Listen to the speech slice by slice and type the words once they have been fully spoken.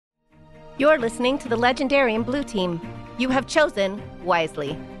You're listening to the Legendarium Blue Team. You have chosen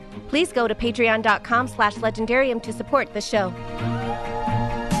wisely. Please go to patreon.com/legendarium to support the show.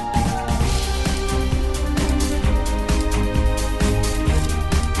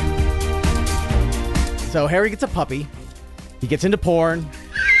 So Harry gets a puppy. He gets into porn.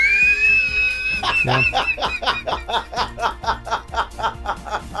 No.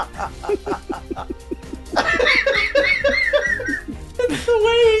 That's the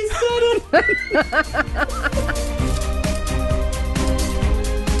way he said it.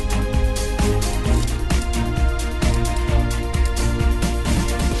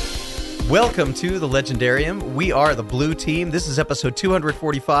 Welcome to the Legendarium. We are the Blue Team. This is episode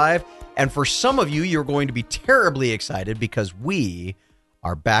 245. And for some of you, you're going to be terribly excited because we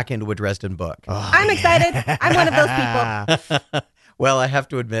are back into a Dresden book. Oh, I'm excited. I'm one of those people. Well, I have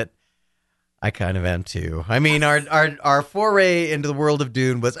to admit, I kind of am too. I mean, our foray into the world of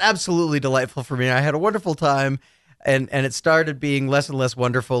Dune was absolutely delightful for me. I had a wonderful time, and it started being less and less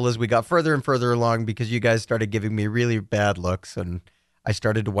wonderful as we got further and further along because you guys started giving me really bad looks, and I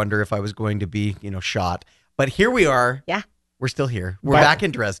started to wonder if I was going to be, shot. But here we are. Yeah. We're still here. We're back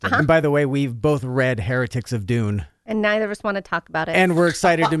in Dresden. And by the way, we've both read Heretics of Dune. And neither of us want to talk about it. And we're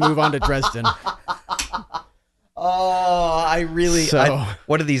excited to move on to Dresden. One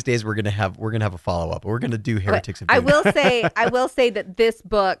of these days we're gonna have a follow-up. We're gonna do Heretics of Dune. I will say that this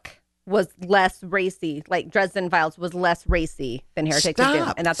book was less racy. Like Dresden Files was less racy than Heretics of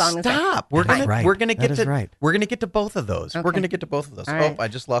Dune. And that's all I'm going to say. Stop. We're gonna get to both of those. Okay. We're gonna get to both of those. Right. Oh, I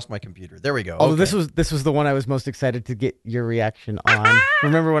just lost my computer. There we go. Although Okay. this was the one I was most excited to get your reaction on.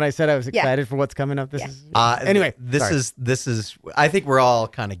 Remember when I said I was excited for what's coming up? Anyway, this is. I think we're all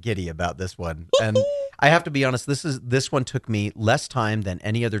kind of giddy about this one, and I have to be honest. This one took me less time than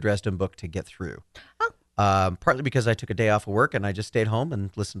any other Dresden book to get through. Oh. Partly because I took a day off of work and I just stayed home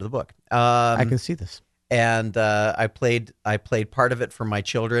and listened to the book. I can see this. And I played part of it for my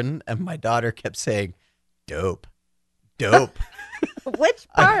children, and my daughter kept saying, "Dope, dope." Which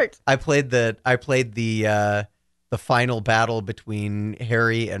part? I played the final battle between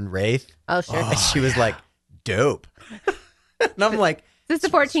Harry and Wraith. Oh, sure. And she was like, "Dope," and I'm like, Is this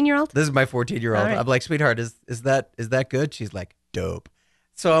a 14-year-old? "This is my 14-year-old." Right. I'm like, "Sweetheart, is that good?" She's like, "Dope."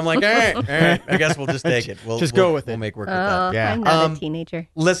 So I'm like, all right. I guess we'll just take it. We'll go with it. We'll make work with that. Yeah. I'm not a teenager.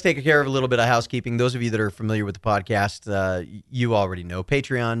 Let's take care of a little bit of housekeeping. Those of you that are familiar with the podcast, you already know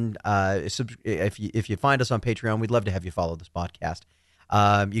Patreon. If you find us on Patreon, we'd love to have you follow this podcast.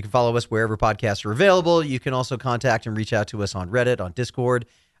 You can follow us wherever podcasts are available. You can also contact and reach out to us on Reddit, on Discord.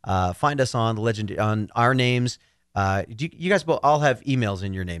 Find us on on our names. You guys all have emails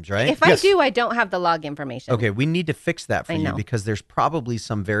in your names, right? If I do, I don't have the log information. Okay, we need to fix that for I you know. because there's probably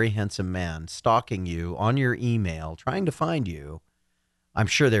some very handsome man stalking you on your email, trying to find you. I'm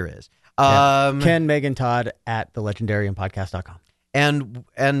sure there is. Ken, Megan, Todd at thelegendariumpodcast.com. And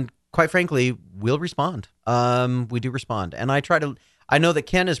quite frankly, we'll respond. We do respond. And I know that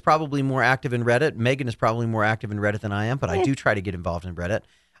Ken is probably more active in Reddit. Megan is probably more active in Reddit than I am, but I do try to get involved in Reddit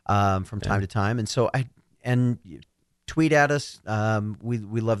from time to time. And so and tweet at us. We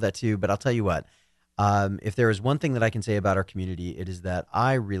love that too. But I'll tell you what, if there is one thing that I can say about our community, it is that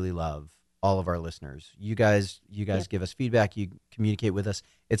I really love all of our listeners. You guys give us feedback. You communicate with us.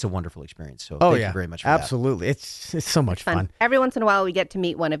 It's a wonderful experience. So thank you very much for absolutely. It's so much fun. Every once in a while, we get to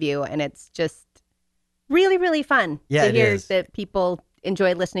meet one of you, and it's just really, really fun to hear that people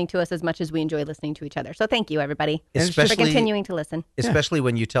enjoy listening to us as much as we enjoy listening to each other. So thank you, everybody, for continuing to listen. Especially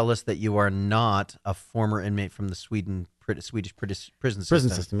when you tell us that you are not a former inmate from the Swedish prison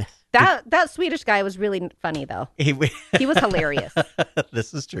system. That Swedish guy was really funny, though. He was hilarious.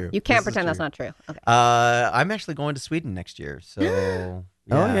 This is true. You can't pretend that's not true. Okay. I'm actually going to Sweden next year, so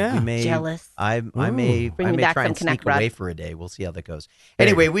we may. Jealous. I may try and sneak away for a day. We'll see how that goes.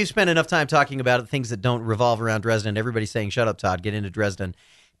 Anyway, we've spent enough time talking about things that don't revolve around Dresden. Everybody's saying, "Shut up, Todd. Get into Dresden."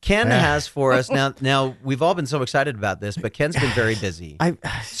 Ken has for us now. We've all been so excited about this, but Ken's been very busy.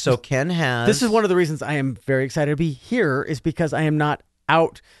 So Ken has. This is one of the reasons I am very excited to be here, is because I am not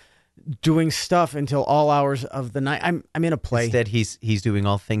out doing stuff until all hours of the night. I'm in a play. Instead, he's doing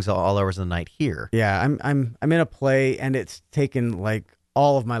all hours of the night here. Yeah, I'm in a play, and it's taken like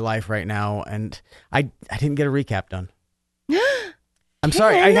all of my life right now, and I didn't get a recap done. I'm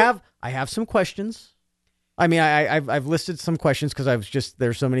sorry. I have some questions. I mean, I've listed some questions because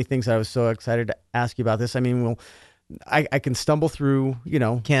there's so many things I was so excited to ask you about this. I mean, I can stumble through,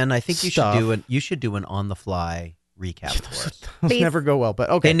 Ken, I think stuff. you should do an on the fly recap for us. Those never go well, but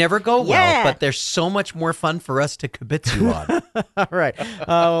okay. They never go well, but they're so much more fun for us to kibitz on. All right.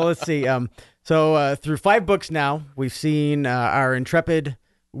 Well, let's see. So through 5 books now, we've seen our intrepid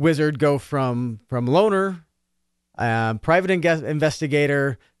wizard go from loner, private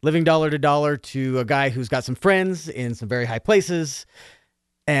investigator, living dollar to dollar, to a guy who's got some friends in some very high places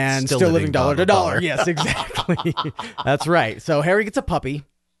and still living dollar to dollar. Yes, exactly. That's right. So Harry gets a puppy.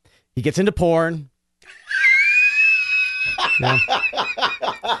 He gets into porn. Yeah.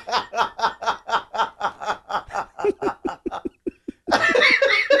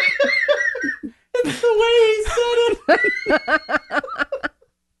 It's the way he said it.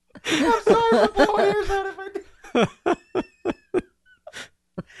 I'm sorry for blowing ears out if I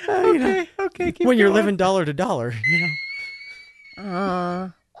do. Okay. When you're living dollar to dollar,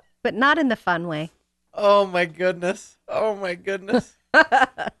 But not in the fun way. Oh my goodness.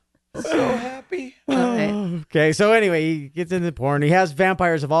 So happy. Right. Okay, so anyway, he gets into porn. He has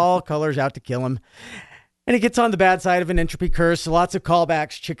vampires of all colors out to kill him. And he gets on the bad side of an entropy curse. Lots of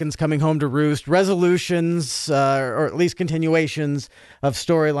callbacks, chickens coming home to roost, resolutions, or at least continuations of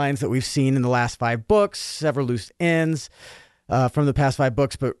storylines that we've seen in the last 5 books, several loose ends from the past 5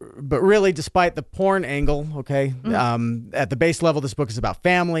 books. But really, despite the porn angle, at the base level, this book is about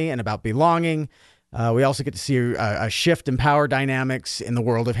family and about belonging. We also get to see a shift in power dynamics in the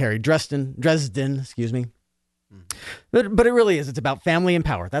world of Harry Dresden, excuse me. But it really is. It's about family and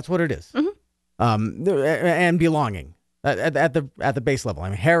power. That's what it is. Mm-hmm. And belonging at the base level. I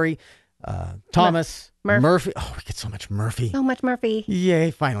mean, Harry, Thomas, Murphy. Oh, we get so much Murphy. So much Murphy. Yay,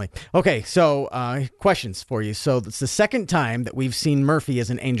 finally. Okay, so questions for you. So it's the second time that we've seen Murphy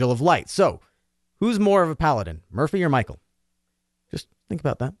as an angel of light. So who's more of a paladin, Murphy or Michael? Just think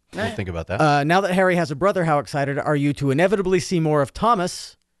about that. We'll think about that. Now that Harry has a brother, how excited are you to inevitably see more of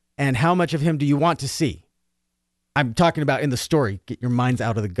Thomas, and how much of him do you want to see? I'm talking about in the story. Get your minds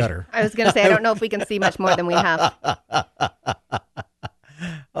out of the gutter. I was going to say, I don't know if we can see much more than we have.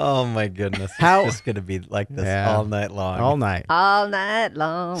 Oh, my goodness. It's just going to be like this all night long. All night. All night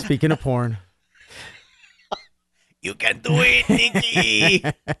long. Speaking of porn. You can do it, Nikki.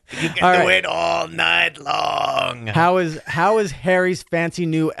 You can do it all night long. How is Harry's fancy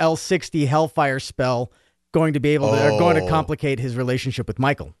new L60 Hellfire spell going to be able to going to complicate his relationship with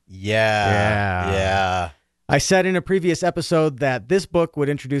Michael? Yeah. I said in a previous episode that this book would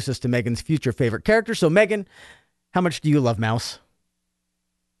introduce us to Megan's future favorite character. So, Megan, how much do you love Mouse?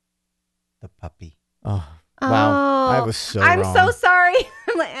 The puppy. Oh, wow. I was so I'm wrong. so sorry.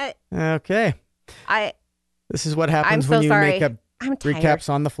 Okay. This is what happens I'm so when you sorry. make up recaps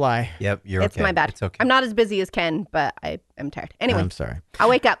on the fly. Yep, you're okay. It's my bad. It's okay. I'm not as busy as Ken, but I am tired. Anyway. I'm sorry. I'll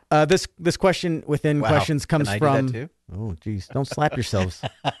wake up. This question within questions comes Can I from... do that too? Oh, geez. Don't slap yourselves.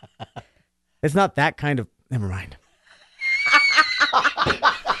 It's not that kind of... Never mind.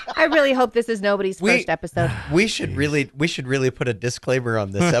 I really hope this is nobody's first episode. We should really put a disclaimer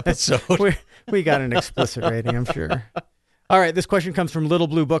on this episode. we got an explicit rating, I'm sure. All right, this question comes from Little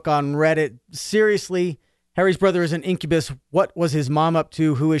Blue Book on Reddit. Seriously, Harry's brother is an incubus. What was his mom up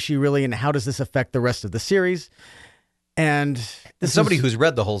to? Who is she really? And how does this affect the rest of the series? And somebody who's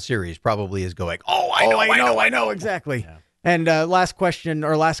read the whole series probably is going, I know exactly. Yeah. And last question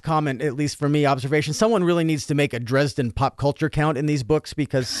or last comment, at least for me, observation. Someone really needs to make a Dresden pop culture count in these books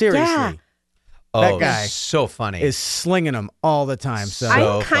because seriously, that guy so funny is slinging them all the time. So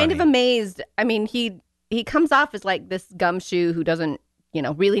I'm kind of amazed. I mean, he comes off as like this gumshoe who doesn't,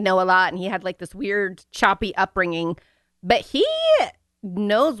 really know a lot. And he had like this weird choppy upbringing, but he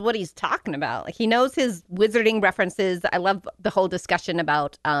knows what he's talking about. Like he knows his wizarding references. I love the whole discussion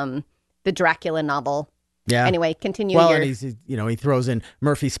about the Dracula novel. Yeah. Anyway, continue. Well, and he's he throws in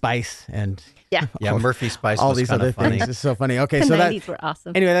Murphy Spice and Murphy Spice. All was these other things. It's so funny. Okay, the so 90s were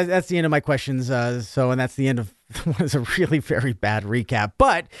awesome. Anyway, that's the end of my questions. And that's the end of what is a really very bad recap.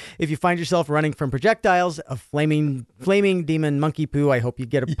 But if you find yourself running from projectiles of flaming demon monkey poo, I hope you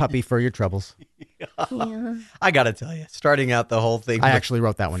get a puppy for your troubles. Yeah. I gotta tell you, starting out the whole thing. I actually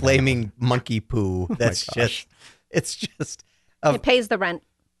wrote that one. Flaming monkey poo. That's it's just. It pays the rent.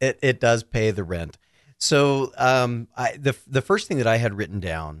 It does pay the rent. So the first thing that I had written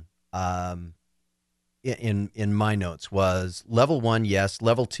down in my notes was level 1, yes.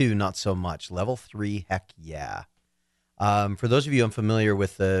 Level 2, not so much. Level 3, heck yeah. For those of you unfamiliar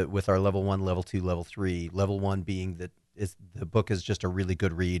with our level 1, level 2, level 3, level 1 being that the book is just a really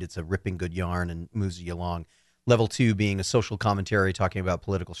good read. It's a ripping good yarn and moves you along. Level 2 being a social commentary talking about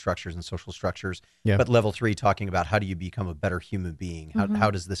political structures and social structures. Yeah. But level 3 talking about how do you become a better human being?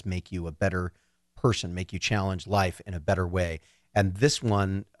 How does this make you a better person, make you challenge life in a better way? And this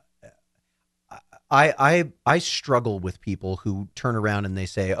one, I struggle with people who turn around and they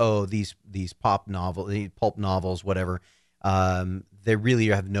say, oh, these pulp novels, whatever, they really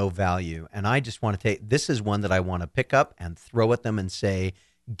have no value. And I just want to this is one that I want to pick up and throw at them and say,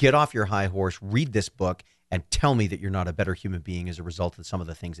 get off your high horse, read this book, and tell me that you're not a better human being as a result of some of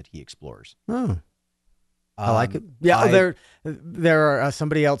the things that he explores. Oh. I like it. Yeah, there are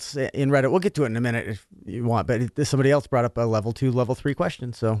somebody else in Reddit. We'll get to it in a minute if you want, but somebody else brought up a level 2, level 3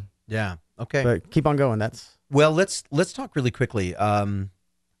 question. So yeah, okay. But keep on going. Well, let's talk really quickly. One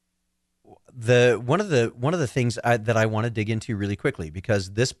of the things that I want to dig into really quickly,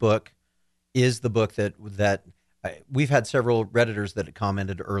 because this book is the book that we've had several Redditors that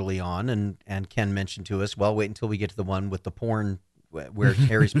commented early on, and Ken mentioned to us, well, wait until we get to the one with the porn where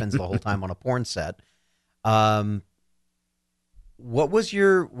Harry spends the whole time on a porn set. What was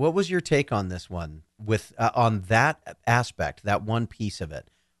your take on this one with on that aspect, that one piece of it?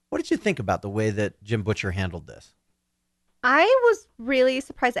 What did you think about the way that Jim Butcher handled this? I was really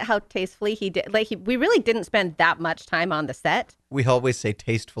surprised at how tastefully he did. We really didn't spend that much time on the set. We always say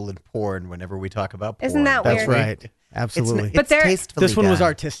tasteful in porn whenever we talk about porn. Isn't that That's weird? right. Absolutely. But there- tastefully This one was done.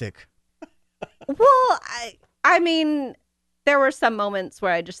 artistic. Well, I mean, there were some moments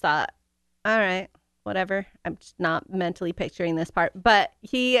where I just thought, all right, whatever. I'm just not mentally picturing this part. But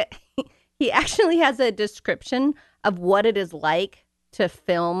he actually has a description of what it is like to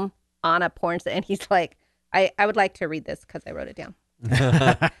film on a porn set. And he's like, I would like to read this because I wrote it down.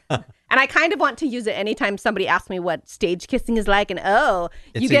 And I kind of want to use it anytime somebody asks me what stage kissing is like. And,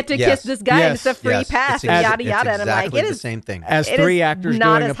 you get to kiss this guy and it's a free pass and yada, yada. And I'm like, it the is same thing. As It three is actors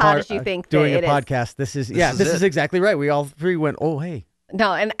not doing as a hot as you think doing that a it is. podcast, this is exactly right. We all three went, oh, hey.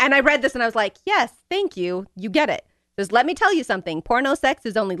 No, and I read this and I was like, yes, thank you. You get it. Just let me tell you something. Porno sex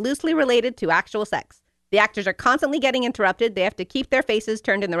is only loosely related to actual sex. The actors are constantly getting interrupted. They have to keep their faces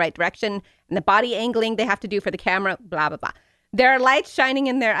turned in the right direction, and the body angling they have to do for the camera, blah, blah, blah. There are lights shining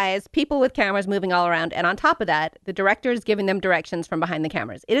in their eyes, people with cameras moving all around, and on top of that, the director is giving them directions from behind the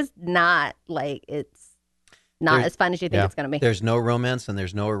cameras. It is not like it's not as fun as you think it's going to be. There's no romance and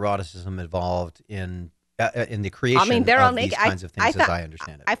there's no eroticism involved in the creation they're all of these naked. kinds of things, as I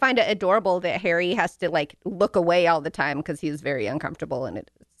understand it. I find it adorable that Harry has to look away all the time because he's very uncomfortable, and it's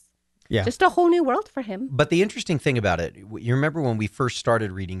just a whole new world for him. But the interesting thing about it, you remember when we first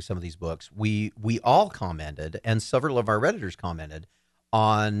started reading some of these books, we all commented, and several of our Redditors commented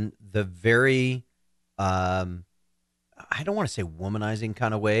on the very, I don't want to say womanizing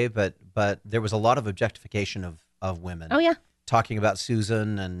kind of way, but there was a lot of objectification of women. Oh, yeah. Talking about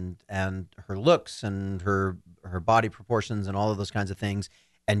Susan and her looks and her body proportions and all of those kinds of things.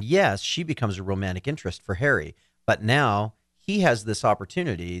 And yes, she becomes a romantic interest for Harry, but now he has this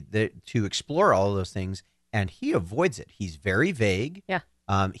opportunity to explore all of those things, and he avoids it. He's very vague. Yeah.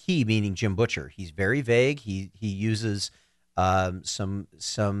 He, meaning Jim Butcher, he's very vague. He uses some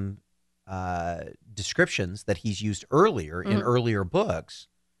descriptions that he's used earlier in earlier books,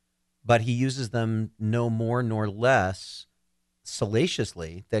 but he uses them no more nor less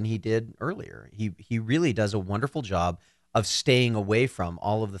salaciously than he did earlier. He really does a wonderful job of staying away from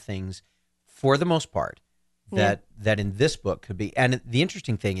all of the things, for the most part, that in this book could be. And the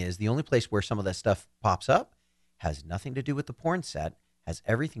interesting thing is, the only place where some of that stuff pops up has nothing to do with the porn set, has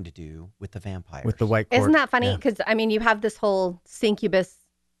everything to do with the vampires. With the white court. Isn't that funny? Because, you have this whole succubus,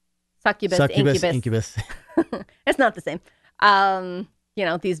 incubus. It's not the same.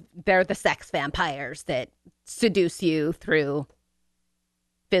 They're the sex vampires that seduce you through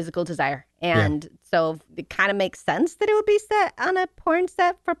physical desire. And so it kind of makes sense that it would be set on a porn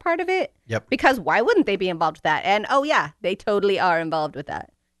set for part of it. Yep. Because why wouldn't they be involved with that? And they totally are involved with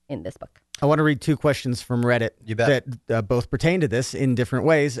that in this book. I want to read 2 questions from Reddit You bet. that both pertain to this in different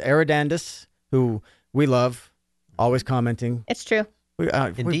ways. Aridandus, who we love, always commenting. It's true.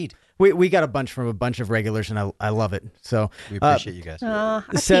 Indeed. We got a bunch from a bunch of regulars, and I love it. So We appreciate you guys. Our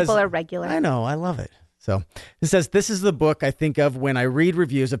says- people are regular. I know, I love it. So it says, this is the book I think of when I read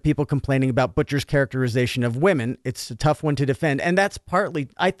reviews of people complaining about Butcher's characterization of women. It's a tough one to defend. And that's partly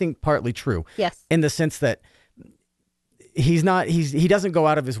true. Yes. In the sense that he doesn't go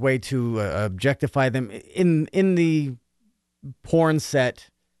out of his way to objectify them in the porn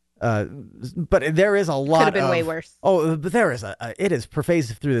set. But there is a lot Could have been way worse. Oh, but there is it is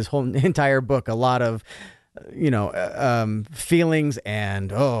pervasive through this whole entire book. A lot of, feelings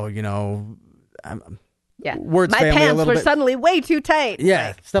and, words My family a pants little were bit. suddenly way too tight.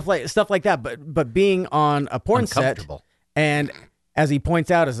 Yeah, stuff like that. But being on a porn set, Uncomfortable. and as he points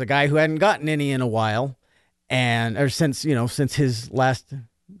out, as a guy who hadn't gotten any in a while, since his last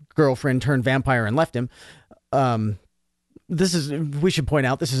girlfriend turned vampire and left him, we should point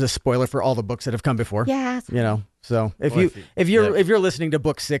out, this is a spoiler for all the books that have come before. Yes. So if you're listening to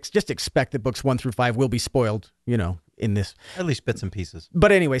book 6, just expect that books 1 through 5 will be spoiled, in this. At least bits and pieces.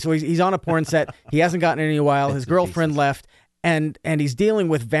 But anyway, so he's on a porn set. He hasn't gotten any in a while. His girlfriend left, and he's dealing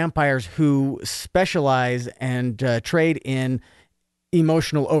with vampires who specialize and trade in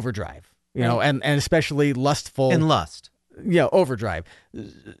emotional overdrive, and especially lustful And lust. overdrive.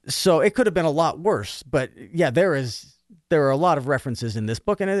 So it could have been a lot worse, but yeah, there are a lot of references in this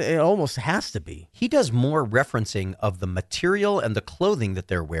book, and it almost has to be. He does more referencing of the material and the clothing that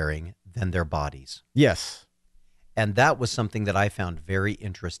they're wearing than their bodies. Yes. And that was something that I found very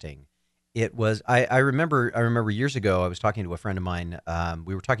interesting. It was, I remember years ago, I was talking to a friend of mine.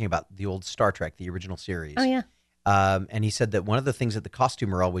 We were talking about the old Star Trek, the original series. Oh, yeah. And he said that one of the things that the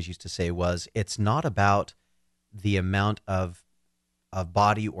costumer always used to say was, it's not about the amount of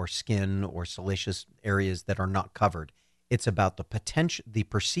body or skin or salacious areas that are not covered. It's about the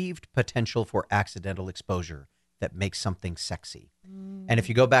perceived potential for accidental exposure that makes something sexy. And if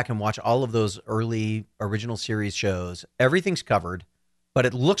you go back and watch all of those early original series shows, everything's covered, but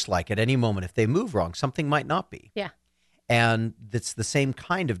it looks like at any moment, if they move wrong, something might not be. Yeah. And it's the same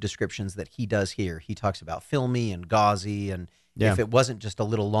kind of descriptions that he does here. He talks about filmy and gauzy, and if it wasn't just a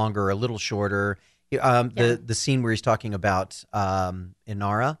little longer, a little shorter. The scene where he's talking about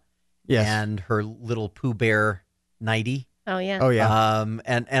Inara and her little Pooh Bear nightie. Oh, yeah. Oh, yeah.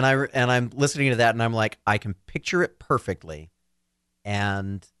 And I'm listening to that, and I'm like, I can picture it perfectly,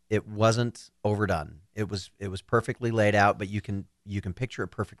 and it wasn't overdone. It was perfectly laid out, but you can picture it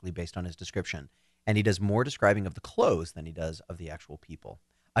perfectly based on his description. And he does more describing of the clothes than he does of the actual people.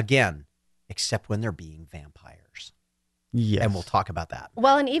 Again, except when they're being vampires. Yes. And we'll talk about that.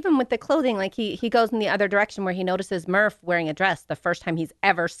 Well, and even with the clothing, like he goes in the other direction where he notices Murph wearing a dress the first time he's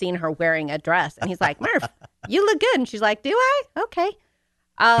ever seen her wearing a dress. And he's like, Murph, you look good. And she's like, do I? Okay.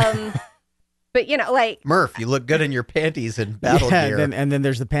 But, like... Murph, you look good in your panties and battle gear. And then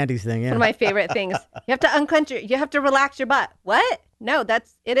there's the panties thing, One of my favorite things. You have to unclench you have to relax your butt. What? No,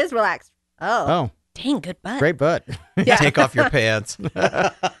 it is relaxed. Oh. Dang, good butt. Great butt. Yeah. Take off your pants. It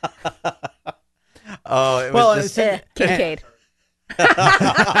was Well, just... Kincaid.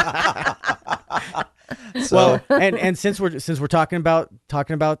 So and since we're talking about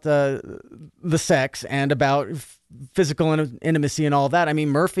the sex and about physical intimacy and all that, I mean,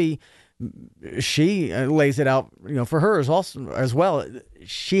 Murphy, she lays it out, for her as well.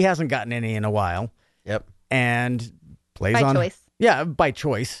 She hasn't gotten any in a while. Yep. And plays By on choice. Yeah, by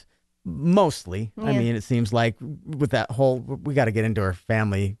choice. Mostly. Yeah. I mean, it seems like with that whole, we got to get into her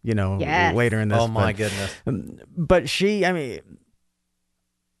family, Yes. later in this. Oh my goodness. But she, I mean,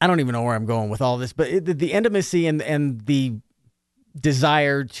 I don't even know where I'm going with all this, but the intimacy and the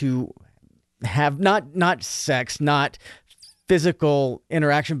desire to have not sex, not physical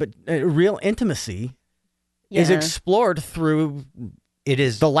interaction, but real intimacy is explored through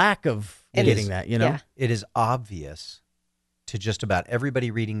the lack of getting that, Yeah. It is obvious to just about everybody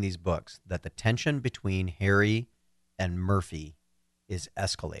reading these books that the tension between Harry and Murphy is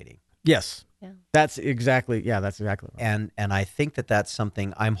escalating. Yes. Yeah. That's exactly right. And I think that's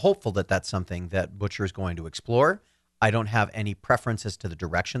something, I'm hopeful that that's something that Butcher is going to explore. I don't have any preference as to the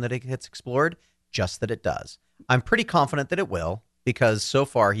direction that it gets explored, just that it does. I'm pretty confident that it will, because so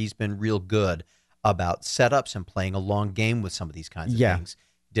far he's been real good about setups and playing a long game with some of these kinds of things.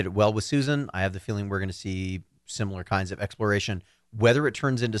 Did it well with Susan. I have the feeling we're going to see similar kinds of exploration. Whether it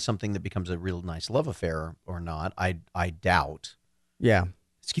turns into something that becomes a real nice love affair or not, I doubt. Yeah.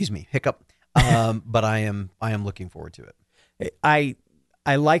 Excuse me, hiccup. But I am looking forward to it. I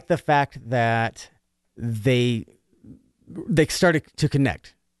like the fact that they started to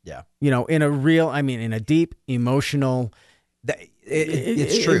connect. Yeah. In a deep emotional.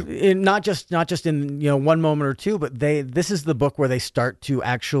 It's true. Not just in one moment or two, but this is the book where they start to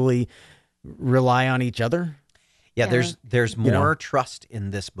actually rely on each other. Yeah, there's more trust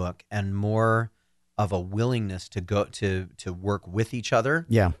in this book and more of a willingness to go to work with each other.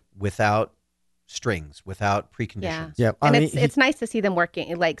 Yeah. Without strings, without preconditions. Yeah. And it's nice to see them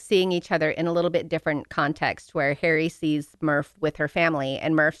working, like seeing each other in a little bit different context, where Harry sees Murph with her family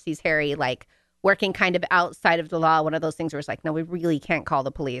and Murph sees Harry like working kind of outside of the law. One of those things where it's like, no, we really can't call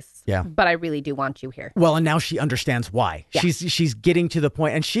the police. Yeah. But I really do want you here. Well, and now she understands why. Yeah. She's getting to the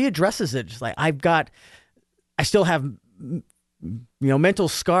point, and she addresses it. Just like, I still have, mental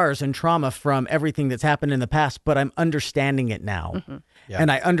scars and trauma from everything that's happened in the past, but I'm understanding it now. Mm-hmm. Yeah.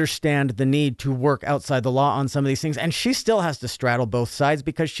 And I understand the need to work outside the law on some of these things. And she still has to straddle both sides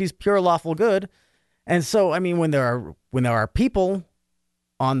because she's pure lawful good. And so, I mean, when there are people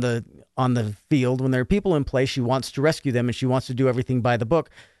on the field, when there are people in place, she wants to rescue them and she wants to do everything by the book,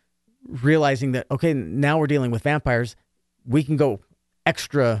 realizing that, okay, now we're dealing with vampires. We can go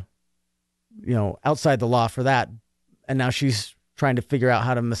extra, outside the law for that. And now she's trying to figure out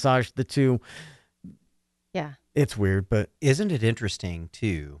how to massage the two. Yeah. it's weird, but Isn't it interesting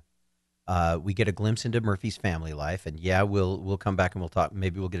too? We get a glimpse into Murphy's family life, and yeah, we'll come back and we'll talk.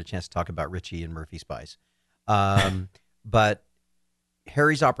 Maybe we'll get a chance to talk about Richie and Murphy Spice. But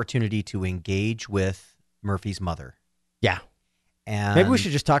Harry's opportunity to engage with Murphy's mother, yeah. and Maybe we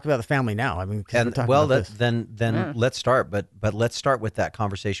should just talk about the family now. I mean, 'cause we're and talking well, about this. then Yeah. let's start. But let's start with that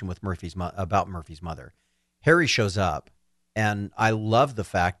conversation with about Murphy's mother. Harry shows up, and I love the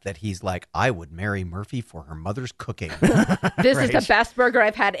fact that he's like, "I would marry Murphy for her mother's cooking," This is the best burger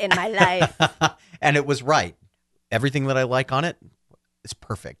I've had in my life. and it was right. Everything that I like on it is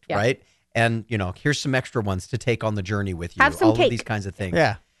perfect, Yeah. right? And here's some extra ones to take on the journey with you. Have some all cake. of these kinds of things.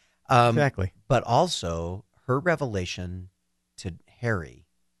 Yeah, Um, exactly. But also her revelation to Harry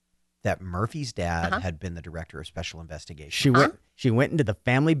that Murphy's dad had been the director of special investigations. She went into the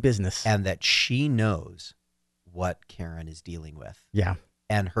family business. And that she knows what Karen is dealing with. Yeah.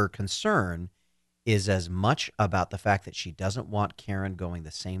 And her concern is as much about the fact that she doesn't want Karen going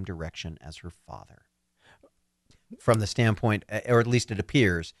the same direction as her father. From the standpoint, or at least it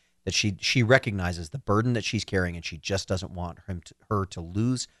appears, that she recognizes the burden that she's carrying, and she just doesn't want her to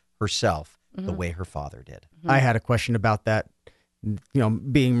lose herself the way her father did. I had a question about that.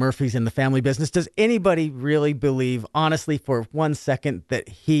 Being Murphy's in the family business. Does anybody really believe, honestly, for 1 second, that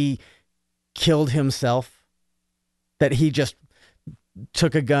he killed himself? That he just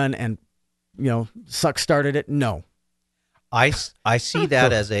took a gun and, started it? No. I see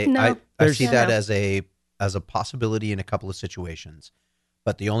that as a No. I see that No. as a possibility in a couple of situations.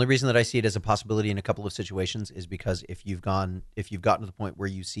 But the only reason that I see it as a possibility in a couple of situations is because if you've gotten to the point where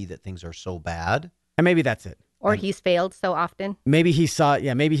you see that things are so bad, And maybe that's it. Or he's failed so often. Maybe he saw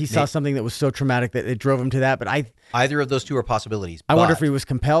something that was so traumatic that it drove him to that. But either of those two are possibilities. I wonder if But he was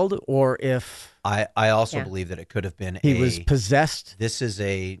compelled or if I also Yeah. believe that it could have been he was possessed. This is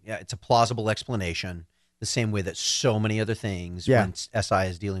it's a plausible explanation. The same way that so many other things, Yeah. when SI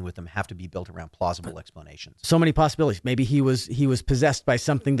is dealing with them, have to be built around plausible explanations. So many possibilities. Maybe he was possessed by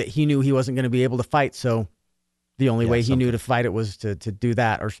something that he knew he wasn't going to be able to fight. So the only way he knew to fight it was to do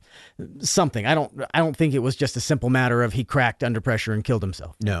that or something. I don't think it was just a simple matter of he cracked under pressure and killed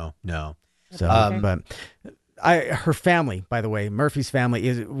himself. No. So, Okay. but her family, by the way, Murphy's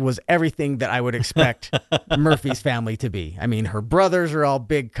family was everything that I would expect Murphy's family to be. I mean, her brothers are all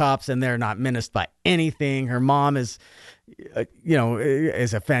big cops and they're not menaced by anything. Her mom is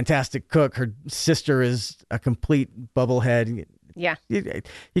a fantastic cook. Her sister is a complete bubblehead. Yeah.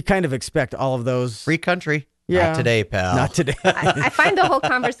 You kind of expect all of those. Free country. Yeah. Not today, pal. Not today. I find the whole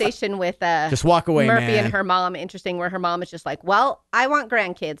conversation with Just walk away, Murphy man. and her mom interesting, where her mom is just like, well, I want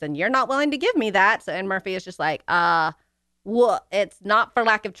grandkids and you're not willing to give me that. So, and Murphy is just like, well, it's not for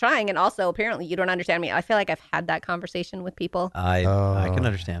lack of trying. And also, apparently, you don't understand me. I feel like I've had that conversation with people. I can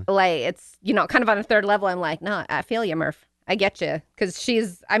understand. Like, it's, kind of on a third level. I'm like, no, I feel you, Murph. I get you. Because she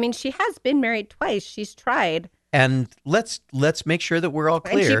has been married twice. She's tried. And let's make sure that we're all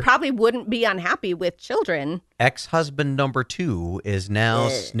And she clear. probably wouldn't be unhappy with children. Ex-husband number 2 is now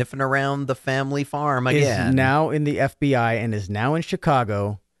sniffing around the family farm again. Is now in the FBI and is now in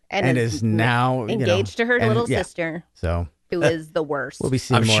Chicago and is now engaged to her and- little yeah. sister, So who is the worst. we'll be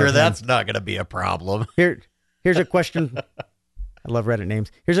seeing I'm more sure of him. that's not going to be a problem. Here's a question. I love Reddit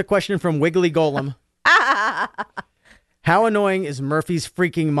names. Here's a question from Wiggly Golem. How annoying is Murphy's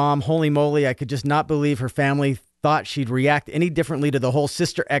freaking mom? Holy moly, I could just not believe her family thought she'd react any differently to the whole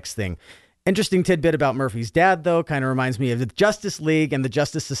Sister X thing. Interesting tidbit about Murphy's dad, though, kind of reminds me of the Justice League and the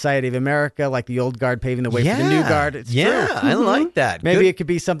Justice Society of America, like the old guard paving the way for the new guard. It's true. I like that. Maybe Good. it could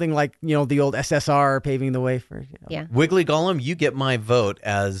be something like, the old SSR paving the way for. Yeah. Wiggly Golem, you get my vote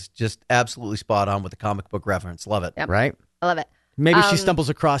as just absolutely spot on with the comic book reference. Love it. Yep. Right? I love it. Maybe she stumbles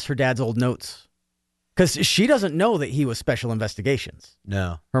across her dad's old notes. Because she doesn't know that he was Special Investigations.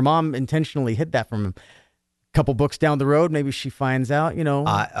 No. Her mom intentionally hid that from him. A couple books down the road, maybe she finds out,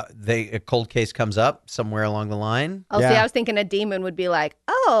 A cold case comes up somewhere along the line. Oh, see, Yeah. I was thinking a demon would be like,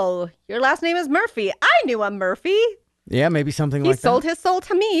 oh, your last name is Murphy. I knew a Murphy. Yeah, maybe something He like sold that. his soul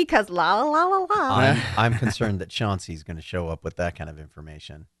to me because la la la la. I'm concerned that Chauncey's going to show up with that kind of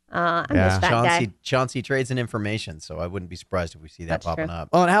information. I Yeah. miss that guy. Chauncey trades in information, so I wouldn't be surprised if we see that That's popping true. up.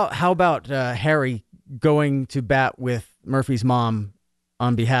 Well, and how about Harry going to bat with Murphy's mom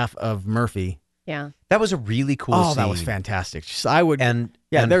on behalf of Murphy? Yeah. That was a really cool scene. Oh, that was fantastic. So I would, And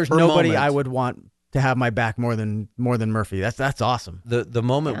there's her nobody moment- I would want to have my back more than Murphy. That's awesome. The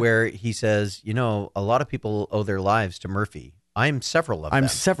moment Yeah. where he says, a lot of people owe their lives to Murphy. I'm several of I'm them.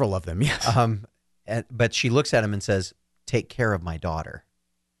 several of them. Yes. But she looks at him and says, "Take care of my daughter."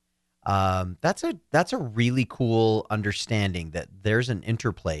 That's a really cool understanding that there's an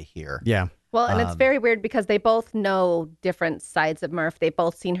interplay here. Yeah. Well, and it's very weird because they both know different sides of Murph. They've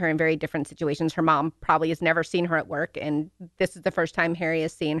both seen her in very different situations. Her mom probably has never seen her at work, and this is the first time Harry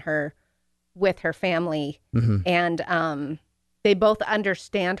has seen her with her family. And they both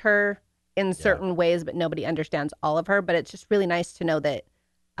understand her in certain ways, but nobody understands all of her. But it's just really nice to know that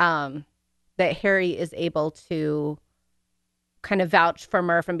that Harry is able to kind of vouch for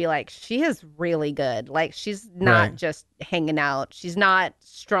Murph and be like, she is really good. Like, she's not just hanging out. She's not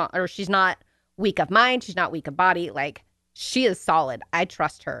strong, or she's not weak of mind. She's not weak of body. Like, she is solid. I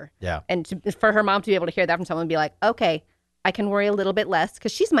trust her. Yeah. And for her mom to be able to hear that from someone and be like, okay, I can worry a little bit less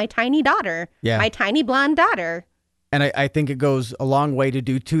because she's my tiny daughter. Yeah. My tiny blonde daughter. And I think it goes a long way to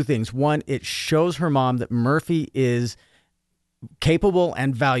do two things. One, it shows her mom that Murphy is capable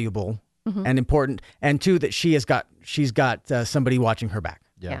and valuable and important. And two, that she's got somebody watching her back.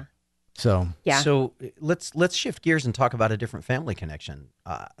 Yeah. So let's shift gears and talk about a different family connection.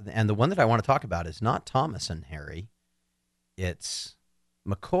 And the one that I want to talk about is not Thomas and Harry. It's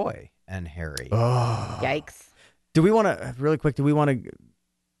McCoy and Harry. Oh. Yikes. Do we want to, really quick, go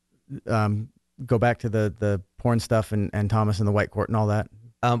back to the porn stuff and Thomas and the White Court and all that?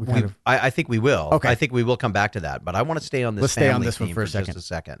 I think we will. Okay. I think we will come back to that, but I want to stay on this. Let's stay on family this one theme for a just second. a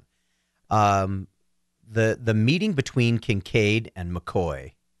second. The meeting between Kincaid and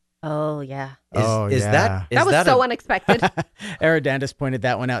McCoy. Oh, yeah. Is yeah. That was so unexpected. Aerodandus pointed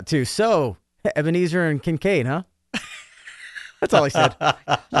that one out too. So Ebenezer and Kincaid, huh? That's all he said.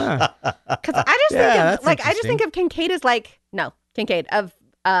 Because I just think of Kincaid as like, no, Kincaid of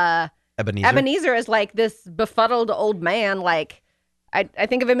Ebenezer is like this befuddled old man. Like, I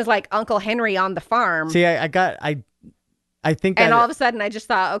think of him as like Uncle Henry on the farm. See, I think that, and all of a sudden I just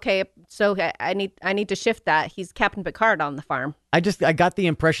thought, okay, so I need to shift that. He's Captain Picard on the farm. I got the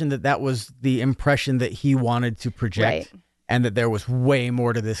impression that was the impression that he wanted to project, and that there was way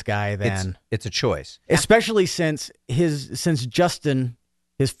more to this guy than it's a choice, especially since Justin,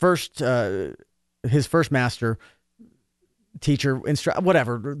 his first master, teacher,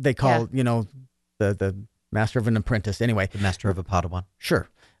 whatever they call the master of an apprentice. Anyway, the master of a Padawan. Sure.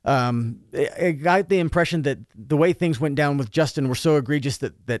 I got the impression that the way things went down with Justin were so egregious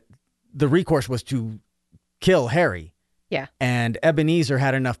that the recourse was to kill Harry. Yeah. And Ebenezer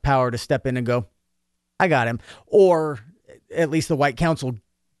had enough power to step in and go, I got him. Or at least the White Council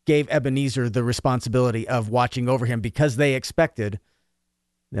gave Ebenezer the responsibility of watching over him because they expected,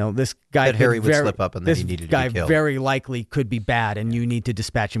 this guy that Harry would slip up and that he needed to be killed. This guy very likely could be bad and you need to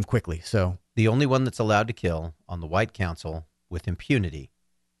dispatch him quickly. So the only one that's allowed to kill on the White Council with impunity,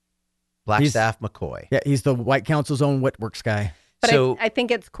 Blackstaff McCoy. Yeah, he's the White Council's own Witworks guy. But So I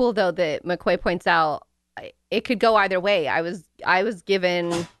think it's cool though that McCoy points out it could go either way. I was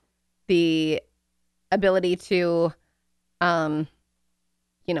given the ability to,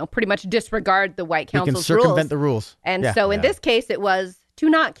 pretty much disregard the White Council's rules. You can circumvent the rules. And so in this case, it was to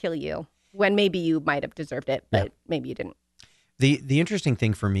not kill you when maybe you might have deserved it, but maybe you didn't. The interesting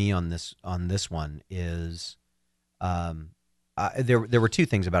thing for me on this one is, there were two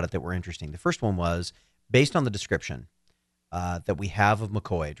things about it that were interesting. The first one was based on the description that we have of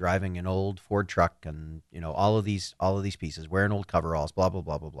McCoy driving an old Ford truck and all of these pieces, wearing old coveralls, blah blah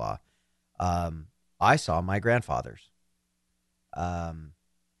blah blah blah. I saw my grandfather's, and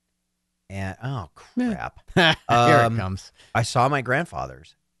oh crap, Here it comes. I saw my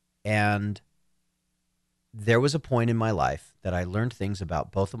grandfather's, and there was a point in my life that I learned things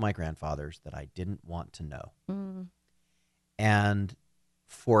about both of my grandfathers that I didn't want to know. Mm. And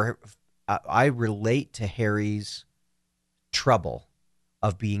I relate to Harry's trouble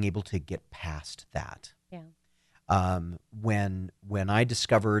of being able to get past that. Yeah. When I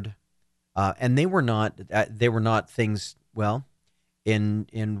discovered, and they were not things. Well,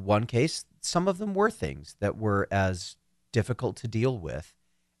 in one case, some of them were things that were as difficult to deal with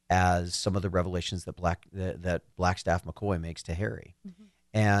as some of the revelations that Blackstaff McCoy makes to Harry. Mm-hmm.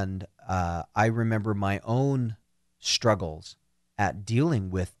 And I remember my own struggles at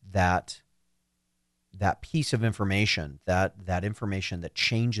dealing with that piece of information, that information that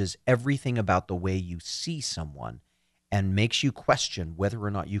changes everything about the way you see someone and makes you question whether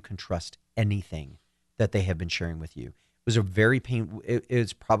or not you can trust anything that they have been sharing with you. It was a very painful.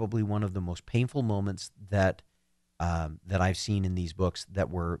 It's probably one of the most painful moments that I've seen in these books that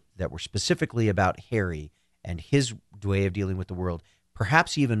were specifically about Harry and his way of dealing with the world.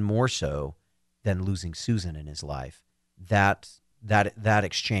 Perhaps even more so than losing Susan in his life. That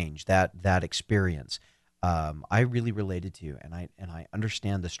exchange, that experience, I really related to, and I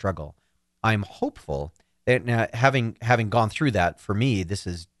understand the struggle. I'm hopeful that now, having gone through that, for me, this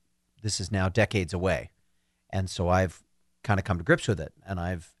is now decades away, and so I've kind of come to grips with it, and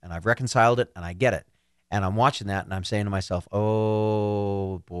I've reconciled it, and I get it. And I'm watching that, and I'm saying to myself,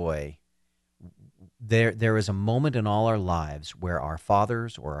 "Oh boy, there is a moment in all our lives where our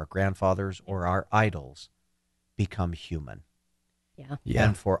fathers or our grandfathers or our idols become human." Yeah.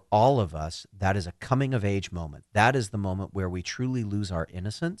 And for all of us, that is a coming of age moment. That is the moment where we truly lose our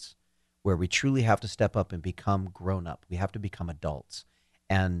innocence, where we truly have to step up and become grown up. We have to become adults.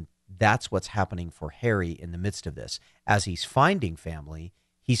 And that's what's happening for Harry in the midst of this. As he's finding family,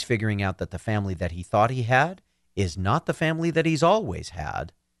 he's figuring out that the family that he thought he had is not the family that he's always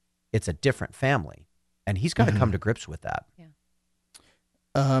had. It's a different family. And he's got to come to grips with that.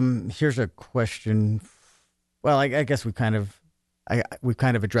 Here's a question. Well, I guess we kind of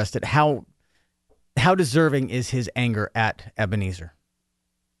addressed it. How deserving is his anger at Ebenezer?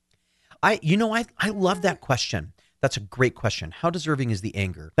 I love that question. That's a great question. How deserving is the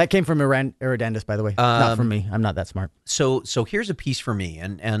anger? That came from Eridandus, by the way, not from me. I'm not that smart. So here's a piece for me,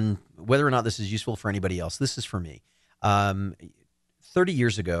 and whether or not this is useful for anybody else, this is for me. 30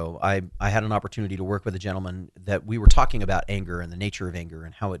 years ago, I had an opportunity to work with a gentleman that we were talking about anger and the nature of anger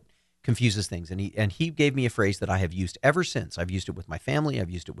and how it confuses things. And he gave me a phrase that I have used ever since. I've used it with my family.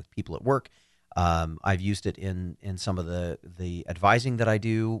 I've used it with people at work. I've used it in some of the advising that I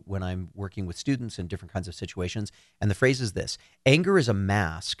do when I'm working with students in different kinds of situations. And the phrase is this: anger is a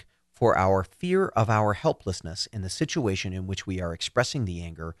mask for our fear of our helplessness in the situation in which we are expressing the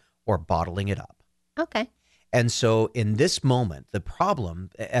anger or bottling it up. Okay. And so in this moment, the problem,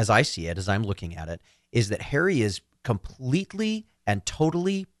 as I see it, as I'm looking at it, is that Harry is completely and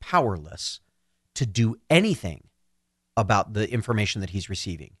totally powerless to do anything about the information that he's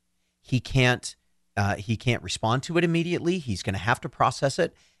receiving. He can't respond to it immediately. He's going to have to process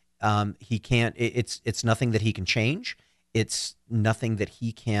it. He can't. It's nothing that he can change. It's nothing that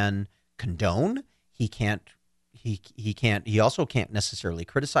he can condone. He can't. He also can't necessarily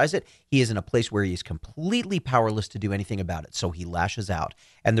criticize it. He is in a place where he is completely powerless to do anything about it. So he lashes out.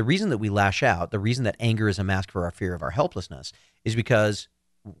 And the reason that we lash out, the reason that anger is a mask for our fear of our helplessness, is because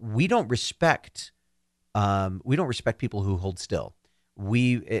we don't respect people who hold still.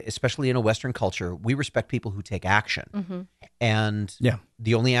 We, especially in a Western culture, we respect people who take action. Mm-hmm. And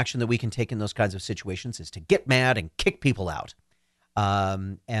the only action that we can take in those kinds of situations is to get mad and kick people out.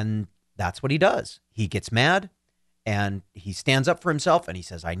 And that's what he does. He gets mad and he stands up for himself and he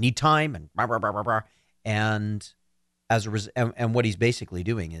says, "I need time," and blah, blah, blah, blah, blah. And and what he's basically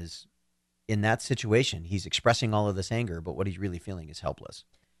doing is, in that situation, he's expressing all of this anger, but what he's really feeling is helpless.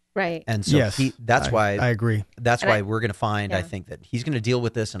 Right. And so that's why I agree. That's why we're going to find, I think, that he's going to deal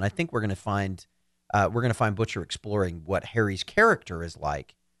with this. And I think we're going to find Butcher exploring what Harry's character is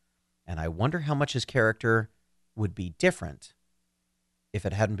like. And I wonder how much his character would be different if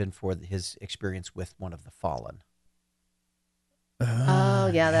it hadn't been for his experience with one of the fallen. Oh,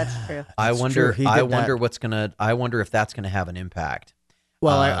 yeah, that's true. I wonder if that's going to have an impact.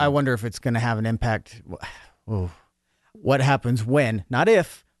 Well, I wonder if it's going to have an impact. Oh, what happens when, not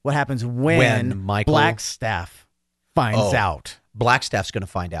if, what happens when Michael Blackstaff finds out? Blackstaff's going to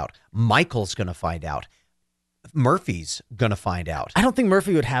find out. Michael's going to find out. Murphy's going to find out. I don't think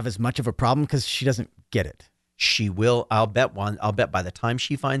Murphy would have as much of a problem because she doesn't get it. She will. I'll bet by the time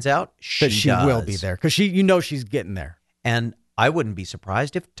she finds out, she will be there because she's getting there. And I wouldn't be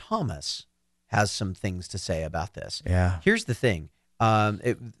surprised if Thomas has some things to say about this. Yeah. Here's the thing.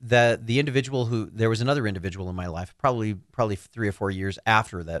 The individual there was another individual in my life, probably 3 or 4 years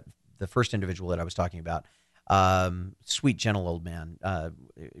after that, the first individual that I was talking about, sweet, gentle old man,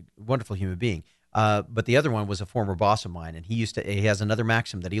 wonderful human being. But the other one was a former boss of mine, and he has another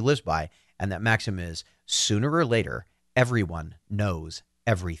maxim that he lives by, and that maxim is, sooner or later, everyone knows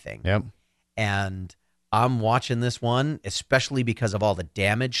everything. Yep. And I'm watching this one, especially because of all the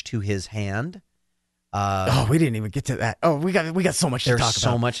damage to his hand. We didn't even get to that. Oh, we got so much to talk about. There's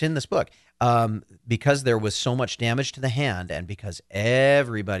so much in this book. Because there was so much damage to the hand, and because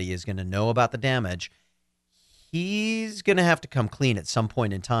everybody is going to know about the damage, he's going to have to come clean at some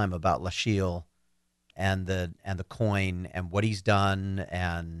point in time about Lashiel and the coin and what he's done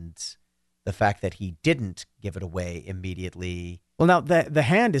and the fact that he didn't give it away immediately. Well, now the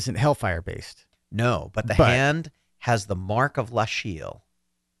hand isn't Hellfire based. No, but the hand has the mark of Lashiel.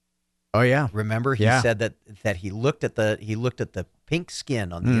 Oh yeah. Remember he said that he looked at the pink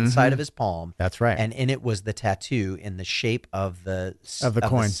skin on the inside of his palm. That's right. And in it was the tattoo in the shape of the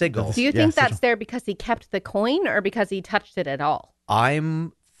coin. The sigil. Do you think that's there because he kept the coin or because he touched it at all?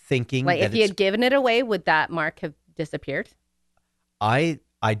 I'm thinking like if he had given it away, would that mark have disappeared? I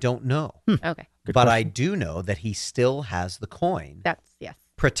don't know. Okay. Good question. I do know that he still has the coin. That's yes.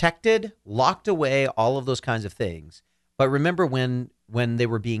 Protected, locked away, all of those kinds of things. But remember when they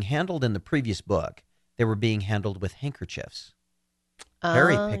were being handled in the previous book, they were being handled with handkerchiefs.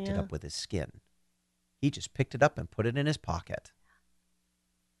 Harry picked it up with his skin. He just picked it up and put it in his pocket.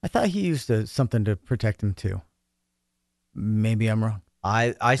 I thought he used something to protect him too. Maybe I'm wrong.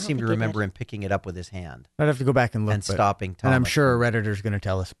 I seem to think he remember did. him picking it up with his hand I'd have to go back and look. and stopping Thomas. And I'm sure a Redditor's going to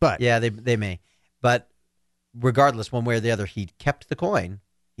tell us. But Yeah, they may. But regardless, one way or the other, he kept the coin.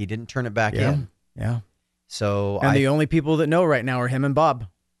 He didn't turn it back in. Yeah. So And the only people that know right now are him and Bob.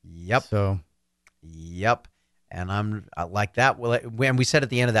 Yep. So Yep. And I'm like that. Well, when we said at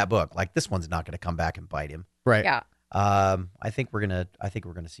the end of that book, like this one's not going to come back and bite him. right. Yeah. I think we're gonna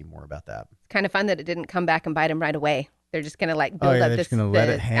see more about that. It's kind of fun that it didn't come back and bite him right away. They're just going to like build yeah, up they're this just gonna let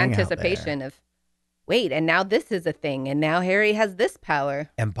it hang out anticipation of, wait, and now this is a thing. And now Harry has this power.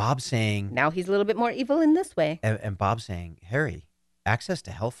 And Bob saying, Now he's a little bit more evil in this way. and Bob saying, Harry, access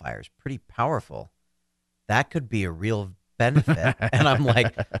to Hellfire is pretty powerful. That could be a real benefit. And I'm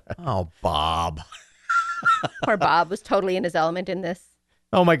like, oh, Bob. Poor Bob was totally in his element in this.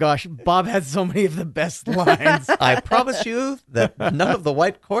 Oh my gosh, Bob had so many of the best lines. I promise you that none of the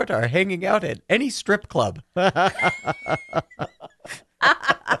White Court are hanging out at any strip club. Bob.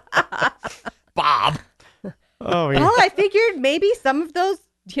 Oh yeah. Well, I figured maybe some of those,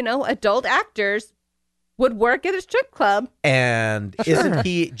 adult actors would work at a strip club. And isn't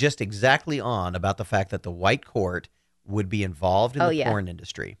he just exactly on about the fact that the White Court would be involved in the porn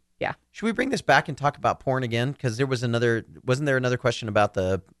industry? Yeah. Should we bring this back and talk about porn again? Because wasn't there another question about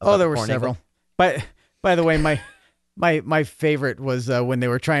the There were porn several. angle? But by the way, my favorite was when they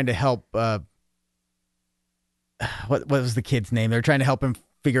were trying to help. What was the kid's name? They were trying to help him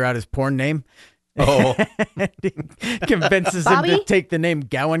figure out his porn name. Oh. He convinces him Bobby? to take the name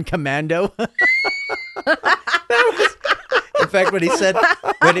Gowan Commando. In fact, when he said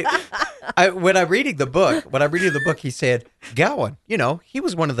when I'm reading the book, he said Gawain. He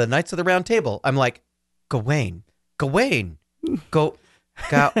was one of the Knights of the Round Table. I'm like, Gawain. Oh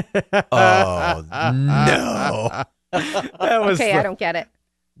no. That was Okay, I don't get it.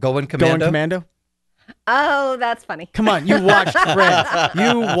 Goin' Gowan Commando. Commando. Oh, that's funny. Come on, you watched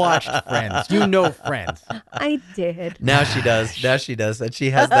Friends. You know Friends. I did. Now she does. And she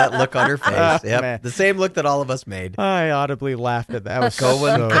has that look on her face. Yep. Man. The same look that all of us made. I audibly laughed at that. That was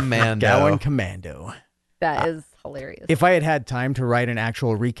Gowan Commando. Gowan Commando. That is hilarious. If I had had time to write an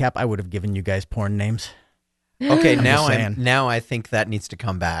actual recap, I would have given you guys porn names. Okay, just saying. now I think that needs to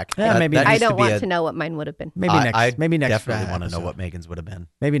come back. Yeah, maybe- that I needs don't be want to know what mine would have been. Maybe next. I maybe next. definitely want to know episode. what Megan's would have been.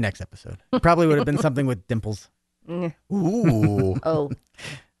 Maybe next episode. Probably would have been something with dimples. Mm. Ooh. Oh,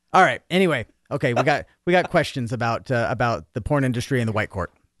 All right. Anyway, okay, we got questions about the porn industry and the White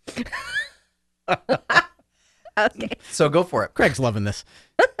Court. okay. So go for it. Craig's loving this.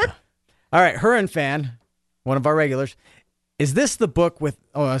 All right, Huron fan, one of our regulars. Is this the book with?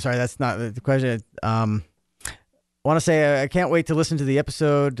 Oh, I'm sorry, that's not the question. I want to say I can't wait to listen to the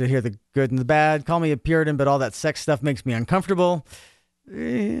episode to hear the good and the bad. Call me a Puritan, but all that sex stuff makes me uncomfortable.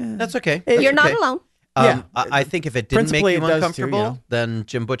 That's okay. You're not alone. Yeah. I think if it didn't make Principally, you it does too, uncomfortable, then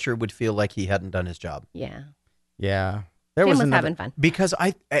Jim Butcher would feel like he hadn't done his job. Yeah. Yeah, there Jim was another- having fun. Because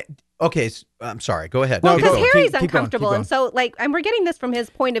I'm sorry. Go ahead. No, Well, because go. Harry's Keep going, uncomfortable, keep and so and we're getting this from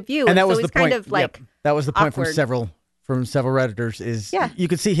his point of view, and that so was he's the point. kind of like, Yep. That was the point awkward. from several redditors. Is Yeah. you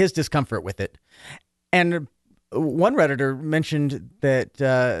could see his discomfort with it, and one redditor mentioned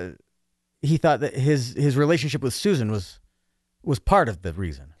that he thought that his relationship with Susan was part of the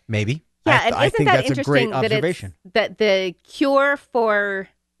reason. Maybe. yeah, and I isn't think that that's a interesting great that observation. that the cure for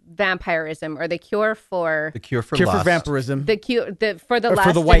vampirism or the cure for The cure for Cure lust. for vampirism, the cure for the or lust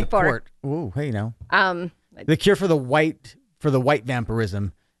for the and White for, Court. Ooh, hey now, um the cure for the white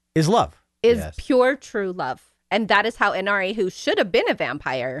vampirism is love. is Yes. pure true love, and that is how Inari, who should have been a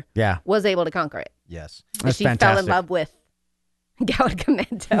vampire, Yeah, was able to conquer it. Yes. that's she fell fantastic. in love with Gowan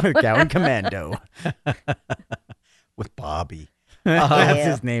Commando. Gowan Commando. With Bobby. That's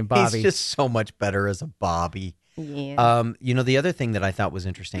Yeah. his name, Bobby. He's just so much better as a Bobby. Yeah. The other thing that I thought was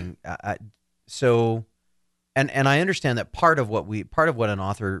interesting. And I understand that part of what an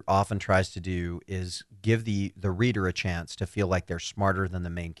author often tries to do is give the reader a chance to feel like they're smarter than the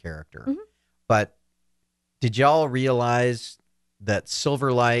main character. Mhm. But did y'all realize that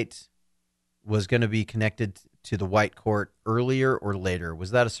Silverlight was going to be connected to the White Court earlier or later?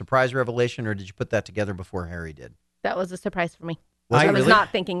 Was that a surprise revelation, or did you put that together before Harry did? That was a surprise for me. Was I it was really?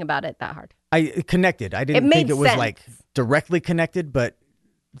 not thinking about it that hard. I connected. I didn't It think made it was sense. like directly connected, but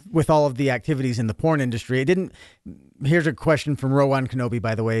with all of the activities in the porn industry. It didn't. Here's a question from Rowan Kenobi,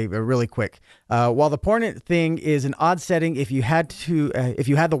 by the way, really quick. While the porn thing is an odd setting, if you had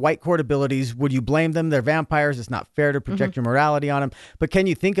the white court abilities, would you blame them? They're vampires. It's not fair to project your morality on them. But can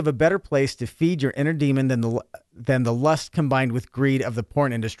you think of a better place to feed your inner demon than the lust combined with greed of the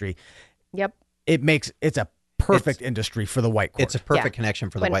porn industry? Yep. It's a perfect industry for the white court. It's a perfect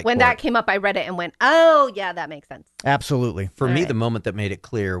connection for the white court. When that came up, I read it and went, oh, yeah, that makes sense. Absolutely. For me, the moment that made it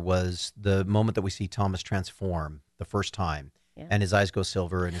clear was the moment that we see Thomas transform the first time, and his eyes go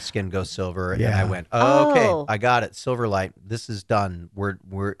silver and his skin goes silver, and I went, okay, I got it. Silverlight, this is done.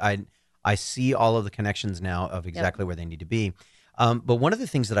 I see all of the connections now of exactly where they need to be. But one of the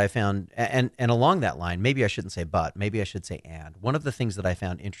things that I found, and along that line, maybe I shouldn't say but, maybe I should say and. One of the things that I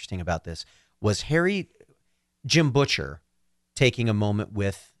found interesting about this was Jim Butcher taking a moment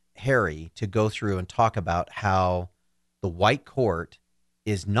with Harry to go through and talk about how the white court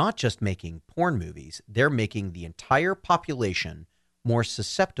is not just making porn movies, they're making the entire population more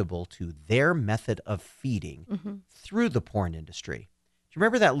susceptible to their method of feeding through the porn industry. Do you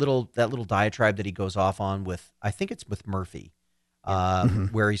remember that little diatribe that he goes off on with, I think it's with Murphy,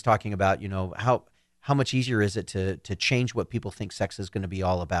 where he's talking about, how much easier is it to change what people think sex is going to be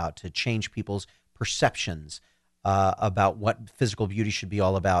all about, to change people's perceptions about what physical beauty should be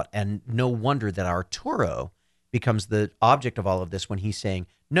all about. And no wonder that Arturo becomes the object of all of this when he's saying,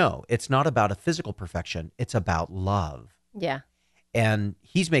 no, it's not about a physical perfection. It's about love. Yeah. And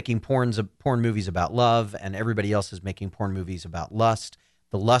he's making porn movies about love, and everybody else is making porn movies about lust.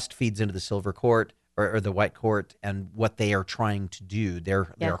 The lust feeds into the silver court or the white court and what they are trying to do, their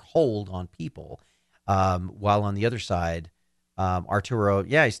hold on people. While on the other side, Arturo,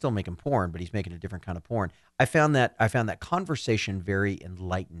 he's still making porn, but he's making a different kind of porn. I found that conversation very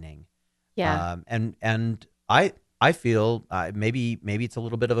enlightening. Yeah. And I feel maybe it's a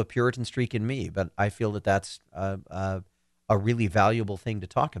little bit of a Puritan streak in me, but I feel that that's a really valuable thing to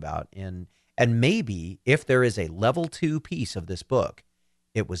talk about. And maybe if there is a level 2 piece of this book,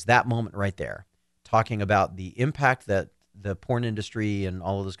 it was that moment right there, talking about the impact that the porn industry and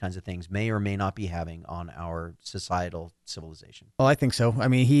all of those kinds of things may or may not be having on our societal civilization. Well, I think so. I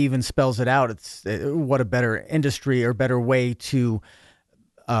mean, he even spells it out. It's what a better industry or better way to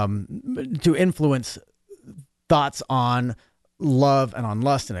influence thoughts on love and on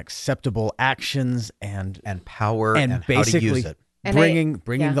lust and acceptable actions and power and basically how to use it.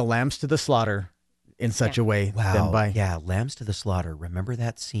 Bringing the lambs to the slaughter in such a way. Wow. Lambs to the slaughter. Remember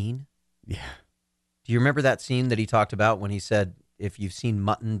that scene? Yeah. Do you remember that scene that he talked about when he said, if you've seen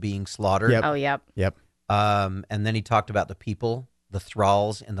mutton being slaughtered? Yep. Oh, yep. Yep. And then he talked about the people, the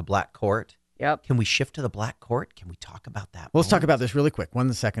thralls in the black court. Yep. Can we shift to the black court? Can we talk about that? Well, let's talk about this really quick.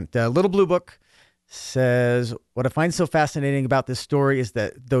 1 second. Little Blue Book says, what I find so fascinating about this story is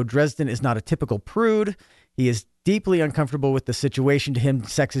that though Dresden is not a typical prude, he is deeply uncomfortable with the situation. To him,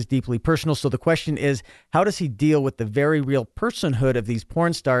 sex is deeply personal. So the question is, how does he deal with the very real personhood of these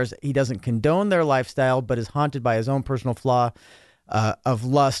porn stars? He doesn't condone their lifestyle, but is haunted by his own personal flaw of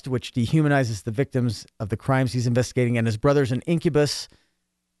lust, which dehumanizes the victims of the crimes he's investigating. And his brother's an incubus.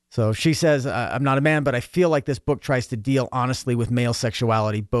 So she says, I'm not a man, but I feel like this book tries to deal honestly with male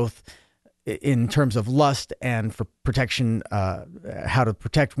sexuality, both in terms of lust and for protection, how to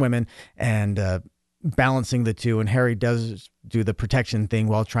protect women and balancing the two. And Harry does do the protection thing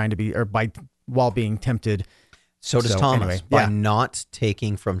while while being tempted. So does Thomas by not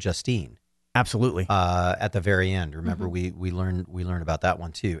taking from Justine. Absolutely. At the very end, remember we learned about that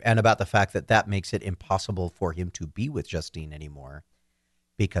one too, and about the fact that makes it impossible for him to be with Justine anymore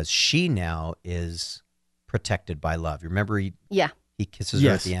because she now is protected by love. Remember he kisses her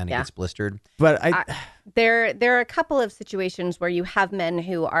at the end and gets blistered. But there are a couple of situations where you have men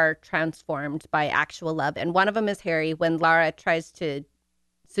who are transformed by actual love. And one of them is Harry when Lara tries to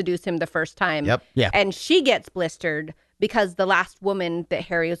seduce him the first time. Yep. Yeah. And she gets blistered because the last woman that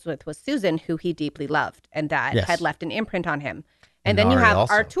Harry was with was Susan, who he deeply loved. And that had left an imprint on him. And then you have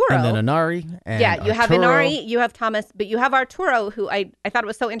also Arturo. And then Inari. And you have Inari, you have Thomas, but you have Arturo, who I thought it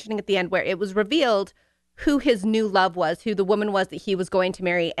was so interesting at the end where it was revealed who his new love was, who the woman was that he was going to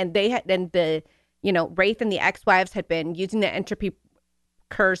marry. And Wraith and the ex-wives had been using the entropy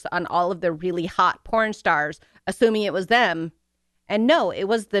curse on all of the really hot porn stars, assuming it was them. And no, it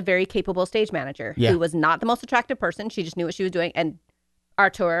was the very capable stage manager who was not the most attractive person. She just knew what she was doing. And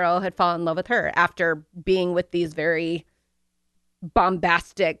Arturo had fallen in love with her after being with these very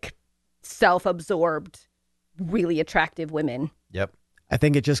bombastic, self-absorbed, really attractive women. Yep. I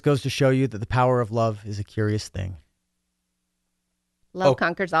think it just goes to show you that the power of love is a curious thing. Love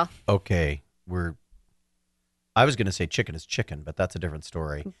conquers all. Okay, I was going to say chicken is chicken, but that's a different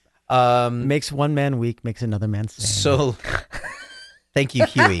story. Makes one man weak, makes another man sane. So, thank you,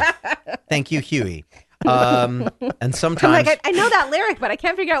 Huey. Thank you, Huey. And I'm sometimes, like, I know that lyric, but I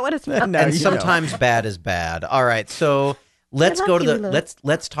can't figure out what it's from. No, and you sometimes bad is bad. All right, so let's love go to Huey the Lewis.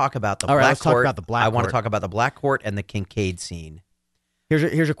 let's talk about the All right, Black let's talk Court. about the Black I want to Court. talk about the Black Court and the Kincaid scene.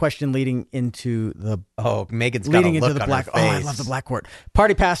 Here's a question leading into the Oh, Megan's got a leading look into the on Black. her Oh, I face. love the Black Court.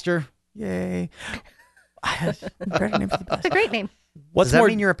 Party pastor. Yay. Great name for the It's a pastor. great name. What's Does that more?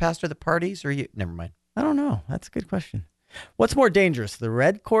 mean you're a pastor that parties, or you? Never mind. I don't know. That's a good question. What's more dangerous, the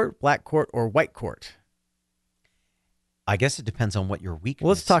red court, black court, or white court? I guess it depends on what your weakness. Well,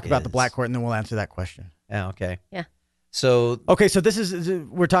 let's talk about the is. black court, and then we'll answer that question. Yeah. Okay. Yeah. So Okay, so this is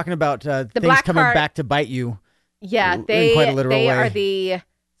we're talking about things black coming court- back to bite you. Yeah, In they quite a literal way. are the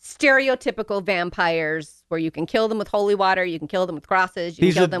stereotypical vampires where you can kill them with holy water, you can kill them with crosses, you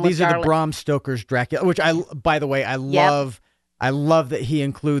These can are kill them with these are the garlic. Bram Stoker's Dracula, which by the way, I love. I love that he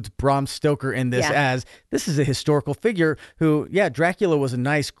includes Bram Stoker in this, Yeah. as this is a historical figure who, yeah, Dracula was a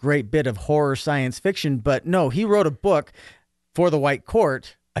nice, great bit of horror science fiction, but no, he wrote a book for the White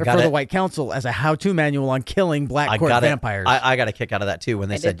Court, or for the White Council, as a how-to manual on killing Black Court vampires. I got a kick out of that too when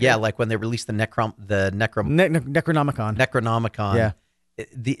they said, did too. yeah, like when they released the Necronomicon. Necronomicon. Yeah.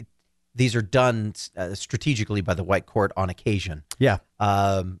 These are done strategically by the White Court on occasion. Yeah.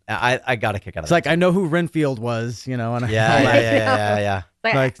 I got a kick out of It's that. like, I know who Renfield was, and Yeah.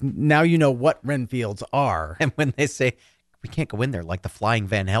 like, now you know what Renfields are. And when they say we can't go in there like the Flying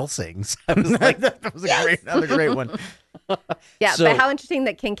Van Helsings, I was like, That was another great one. Yeah, So- but how interesting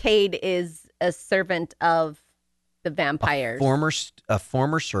that Kincaid is a servant of the vampires. a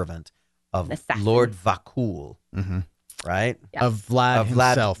former servant of An assassin. Lord Vakul, Mm-hmm. right? Yeah. Of Vlad Of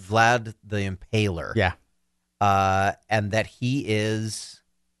himself. Vlad the Impaler. Yeah. And that he is,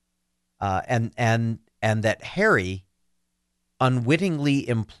 and that Harry unwittingly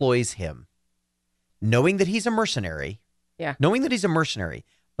employs him, knowing that he's a mercenary. Yeah. Knowing that he's a mercenary,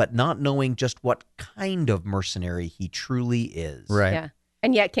 but not knowing just what kind of mercenary he truly is. Right. Yeah.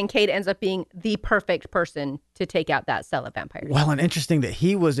 And yet Kincaid ends up being the perfect person to take out that cell of vampires. Well, and interesting that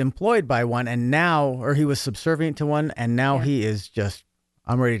he was employed by one, or he was subservient to one, and now Yeah. he is just,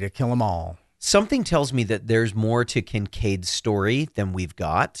 I'm ready to kill them all. Something tells me that there's more to Kincaid's story than we've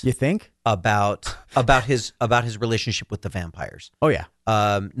got You think? about his relationship with the vampires. Oh, yeah.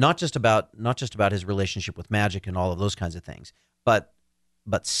 Not just about his relationship with magic and all of those kinds of things, but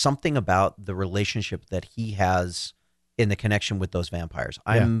something about the relationship that he has in the connection with those vampires.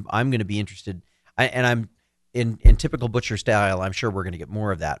 I'm going to be interested, and I'm in typical Butcher style. I'm sure we're going to get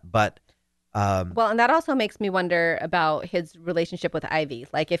more of that, but. Well, and that also makes me wonder about his relationship with Ivy.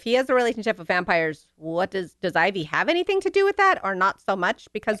 Like, if he has a relationship with vampires, what does Ivy have anything to do with that, or not so much?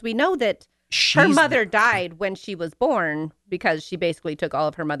 Because we know that her mother died when she was born because she basically took all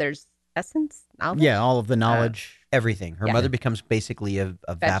of her mother's essence. Knowledge? Yeah, all of the knowledge. Everything. Her Yeah. mother becomes basically a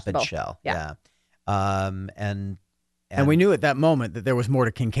vapid Vegetable. shell. Yeah. And we knew at that moment that there was more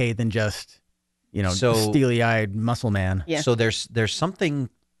to Kincaid than just, So- steely-eyed muscle man. Yeah. So there's something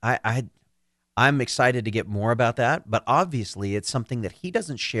I'm excited to get more about that, but obviously it's something that he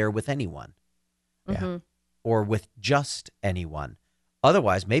doesn't share with anyone Mhm. or with just anyone.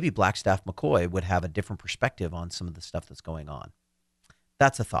 Otherwise, maybe Blackstaff McCoy would have a different perspective on some of the stuff that's going on.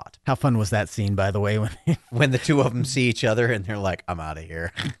 That's a thought. How fun was that scene, by the way, when When the two of them see each other and they're like, I'm out of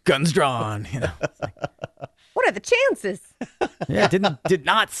here. guns drawn? What are the chances? Yeah, did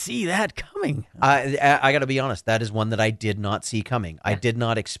not see that coming. I got to be honest. That is one that I did not see coming. I did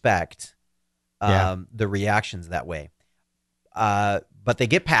not expect the reactions that way. But they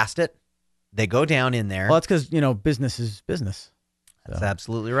get past it. They go down in there. Well, that's because business is business. That's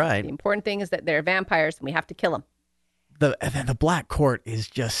absolutely right. The important thing is that they're vampires and we have to kill them. And then the Black Court is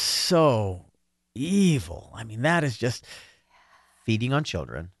just so evil. I mean, that is just Feeding on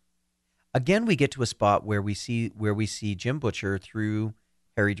children. Again, we get to a spot where we see Jim Butcher through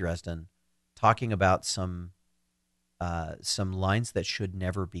Harry Dresden talking about some lines that should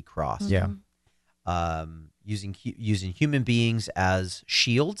never be crossed. Yeah. Using human beings as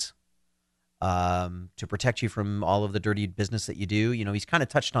shields to protect you from all of the dirty business that you do. He's kind of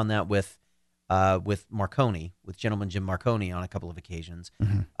touched on that with Marconi, with Gentleman Jim Marconi on a couple of occasions.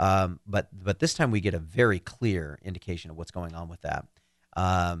 Mhm. But this time we get a very clear indication of what's going on with that.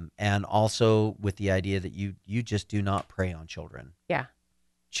 And also with the idea that you just do not prey on children. Yeah.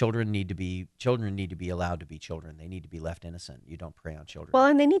 Children need to be allowed to be children. They need to be left innocent. You don't prey on children. Well,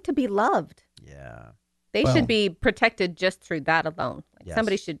 and they need to be loved. Yeah. They Well- should be protected just through that alone. Like Yes.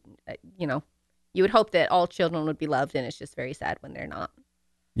 Somebody should, you would hope that all children would be loved, and it's just very sad when they're not.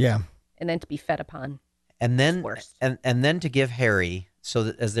 yeah. And then to be fed upon. And then worst. and then to give Harry, so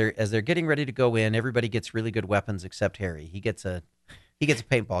that as they're getting ready to go in, everybody gets really good weapons except Harry. He gets a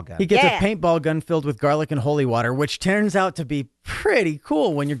paintball gun. He gets Yeah. a paintball gun filled with garlic and holy water, which turns out to be pretty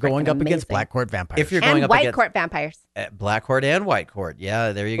cool when you're going up against amazing. Black Court vampires. If you're going And up White against Court vampires. Black Court and White Court,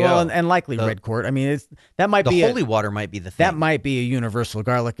 yeah, there you go. well, and likely The- Red Court. I mean, that might the be holy water might be the thing. that might be a universal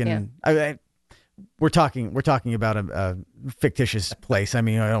garlic, and we're talking about a fictitious place. I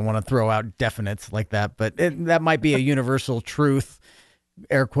mean, I don't want to throw out definites like that, but that might be a universal truth,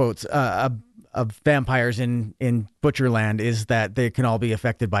 air quotes, of vampires in Butcherland is that they can all be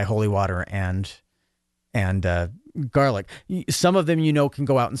affected by holy water and garlic. Some of them, can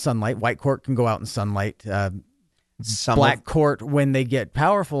go out in sunlight. White Court can go out in sunlight. Black Court, when they get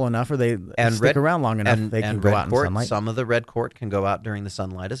powerful enough or they stick around long enough, they can go out in sunlight. Some of the Red Court can go out during the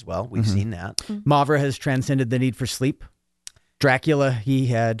sunlight as well. We've seen that. Mavra has transcended the need for sleep. Dracula, he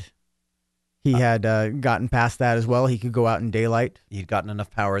had gotten past that as well. He could go out in daylight. He'd gotten enough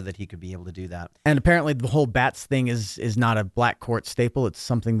power that he could be able to do that. And apparently the whole bats thing is not a Black Court staple. It's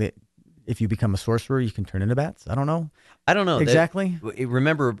something that if you become a sorcerer, you can turn into bats. I don't know exactly.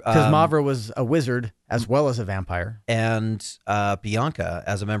 Remember, because Mavra was a wizard as well as a vampire. And Bianca,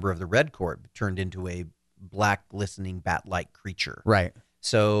 as a member of the Red Court, turned into a black, glistening, bat-like creature. Right.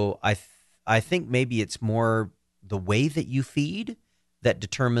 So I think maybe it's more the way that you feed that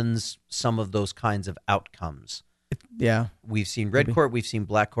determines some of those kinds of outcomes. Yeah. We've seen Red Court, we've seen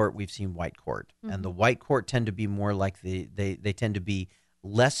Black Court, we've seen White Court. And the White Court tend to be more like they tend to be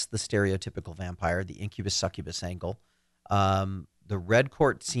less the stereotypical vampire, the incubus succubus angle. The Red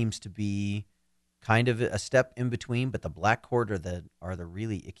Court seems to be kind of a step in between, but the Black Court are the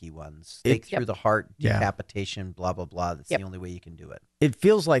really icky ones. Stake through the heart, decapitation, blah blah blah. That's the only way you can do it. It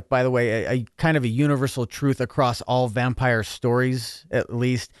feels like, by the way, a kind of a universal truth across all vampire stories, at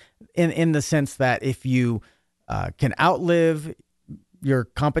least in the sense that if you can outlive your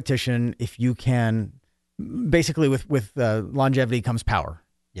competition, if you can, basically with longevity comes power.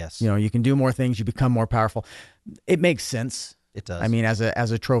 Yes. You can do more things, you become more powerful. It makes sense. It does. I mean, as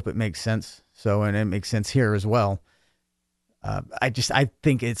a trope, it makes sense. So, and it makes sense here as well. I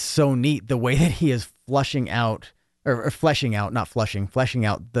think it's so neat the way that he is fleshing out the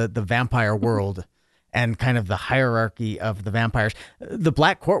vampire world and kind of the hierarchy of the vampires. The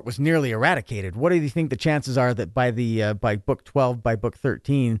Black Court was nearly eradicated. What do you think the chances are that by book 12, by book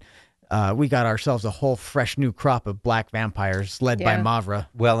 13, we got ourselves a whole fresh new crop of black vampires led by Mavra?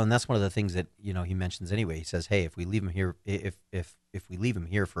 Well, and that's one of the things that he mentions anyway. He says, "Hey, if we leave him here, if we leave him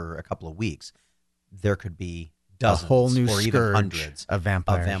here for a couple of weeks, there could be dozens, a whole new or even hundreds of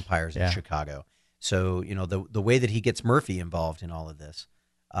vampires in Chicago." So the way that he gets Murphy involved in all of this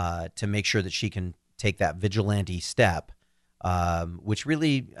to make sure that she can take that vigilante step. Which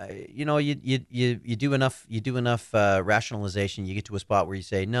really, you do enough rationalization, you get to a spot where you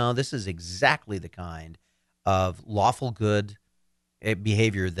say, no, this is exactly the kind of lawful good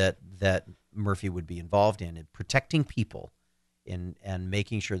behavior that Murphy would be involved in protecting people, and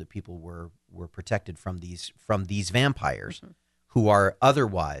making sure that people were protected from these vampires who are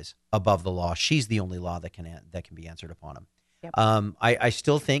otherwise above the law. She's the only law that can be answered upon them. Yep. I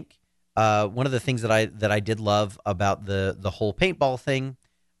still think. One of the things that I did love about the whole paintball thing,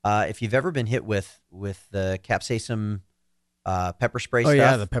 if you've ever been hit with the capsaicin pepper spray stuff,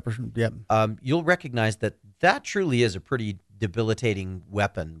 yeah, the pepper, yep. You'll recognize that truly is a pretty debilitating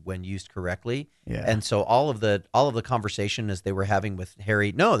weapon when used correctly. Yeah. And so all of the conversation as they were having with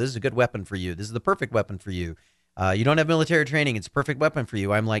Harry, no, this is a good weapon for you. This is the perfect weapon for you. You don't have military training. It's a perfect weapon for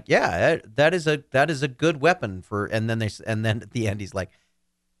you. I'm like, yeah, that is a good weapon for. And then at the end he's like,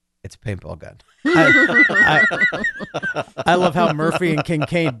 it's a paintball gun. I love how Murphy and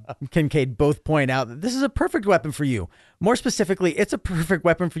Kincaid both point out that this is a perfect weapon for you. More specifically, it's a perfect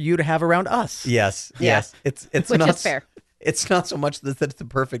weapon for you to have around us. Yes. It's which not is fair. It's not so much that it's the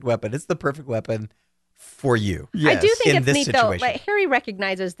perfect weapon. It's the perfect weapon for you. Yes. I do think in it's this neat situation. though. Like Harry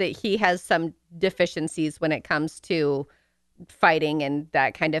recognizes that he has some deficiencies when it comes to fighting and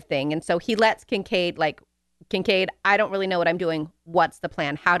that kind of thing, and so he lets Kincaid, I don't really know what I'm doing. What's the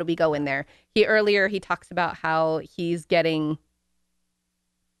plan? How do we go in there? He talks about how he's getting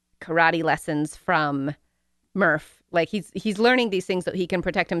karate lessons from Murph. Like he's learning these things so he can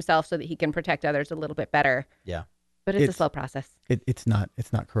protect himself, so that he can protect others a little bit better. Yeah. But it's a slow process. It's not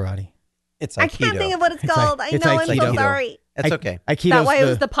karate. It's Aikido. I can't think of what it's called. I know. I'm so Aikido. sorry. It's okay. Aikido's That's why it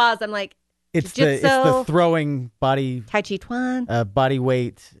was the pause. I'm like, it's Jiu-jitsu, the throwing body, Tai Chi Chuan. body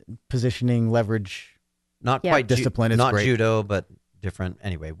weight, positioning, leverage. Not quite discipline. It's not great. judo, but different.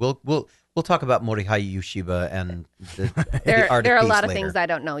 Anyway, we'll talk about Morihei Ueshiba and the art There of are a peace lot of later. things I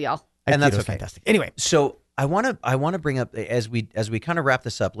don't know, y'all. And that's Aikito's okay. fantastic. Anyway, So I want to bring up as we kind of wrap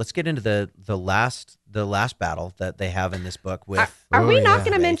this up. Let's get into the last battle that they have in this book with. Are we not yeah.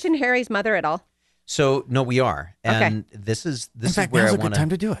 going to mention Harry's mother at all? So no, we are, and this in is fact, where now's I a good want time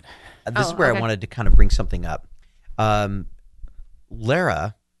to do it. This is Oh, where I okay. wanted to kind of bring something up.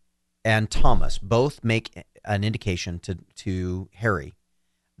 Lara and Thomas both make an indication to Harry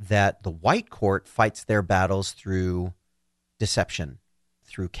that the White Court fights their battles through deception,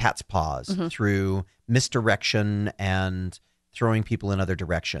 through cat's paws, through misdirection, and throwing people in other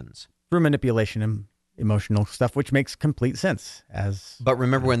directions. Through manipulation and emotional stuff, which makes complete sense. But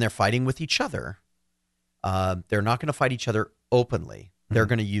remember, when they're fighting with each other, they're not going to fight each other openly. They're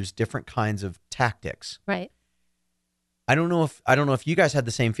going to use different kinds of tactics. Right. I don't know if you guys had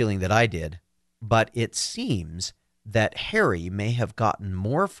the same feeling that I did, but it seems that Harry may have gotten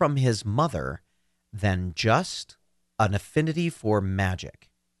more from his mother than just an affinity for magic.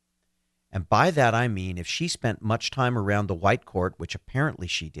 And by that I mean, if she spent much time around the White Court, which apparently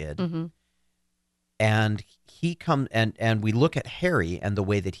she did, and and we look at Harry and the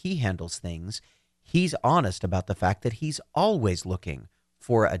way that he handles things, he's honest about the fact that he's always looking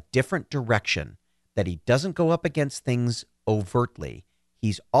for a different direction, that he doesn't go up against things overtly.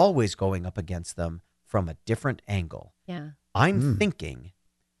 He's always going up against them from a different angle. Yeah. I'm thinking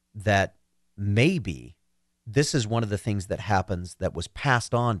that maybe this is one of the things that happens that was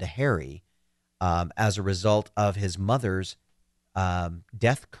passed on to Harry as a result of his mother's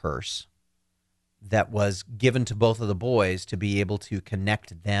death curse that was given to both of the boys to be able to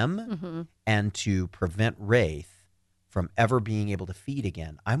connect them and to prevent Wraith from ever being able to feed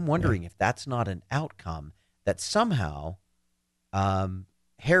again. I'm wondering if that's not an outcome that somehow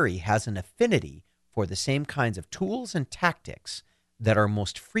Harry has an affinity for the same kinds of tools and tactics that are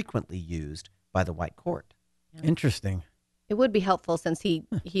most frequently used by the White Court. Interesting. It would be helpful since he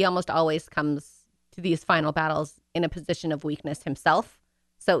almost always comes to these final battles in a position of weakness himself.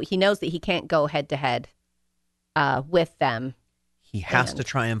 So he knows that he can't go head to head with them. He has to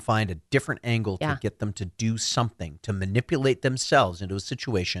try and find a different angle to get them to do something, to manipulate themselves into a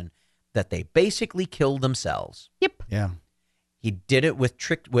situation that they basically kill themselves. Yep. Yeah. He did it with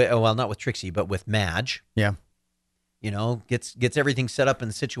not with Trixie, but with Madge. Yeah. You know, gets everything set up in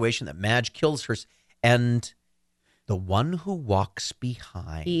the situation that Madge kills her, and the one who walks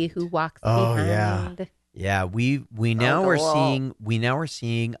behind. He who walks Oh, behind. Yeah, we now are cool.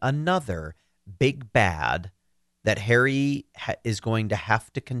 seeing another big bad that Harry is going to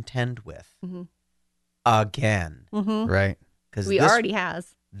have to contend with again. Right. Because We already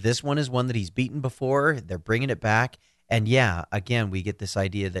has. this one is one that he's beaten before. They're bringing it back, and yeah, again we get this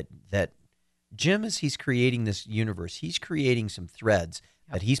idea that Jim, as he's creating this universe, he's creating some threads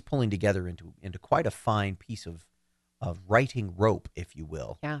that he's pulling together into quite a fine piece of writing rope, if you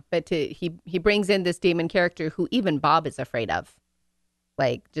will. Yeah, but he brings in this demon character who even Bob is afraid of.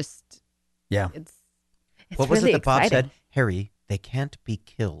 Like, just Yeah. it's What was really it that Bob exciting. said? Harry, they can't be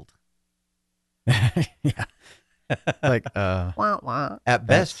killed. Yeah. Like, Wah, wah. At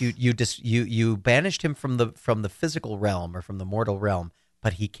best, you banished him from the physical realm or from the mortal realm,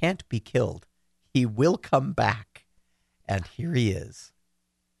 but he can't be killed. He will come back, and here he is.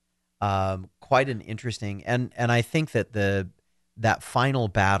 Quite an interesting, and I think that that final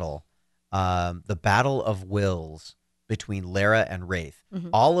battle, the battle of wills between Lara and Wraith,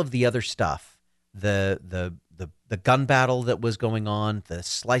 all of the other stuff, the gun battle that was going on, the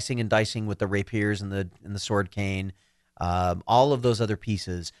slicing and dicing with the rapiers and the sword cane, all of those other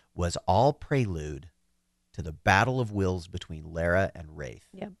pieces was all prelude to the battle of wills between Lara and Wraith.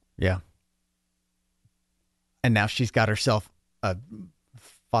 Yep. yeah. And now she's got herself a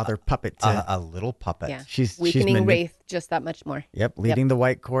father puppet. A little puppet. Yeah. She's Weakening Wraith just that much more. Yep, leading the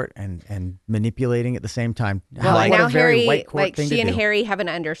White Court and manipulating at the same time. Well, What and a now very Harry, White Court like thing she to and do. Harry have an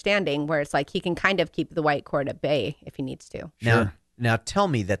understanding where it's like he can kind of keep the White Court at bay if he needs to. Sure. Now tell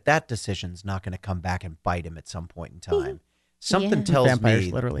me that decision's not going to come back and bite him at some point in time. Something Yeah. tells Vampires,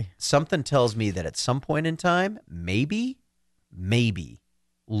 me literally. Something tells me that at some point in time, maybe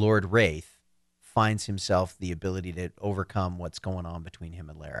Lord Wraith finds himself the ability to overcome what's going on between him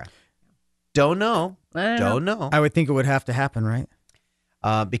and Lara. Don't know. I Don't know. I would think it would have to happen, right?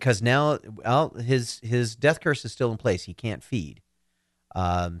 Because now, his death curse is still in place. He can't feed.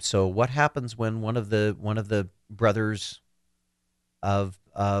 So what happens when one of the brothers of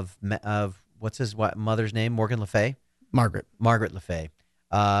what's his mother's name? Morgan Le Fay? Margaret. Margaret Le Fay.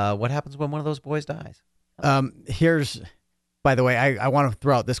 What happens when one of those boys dies? Here's, by the way, I want to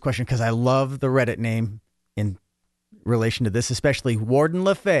throw out this question because I love the Reddit name in relation to this, especially Warden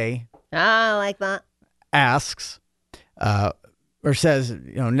Le Fay I like that. asks, or says,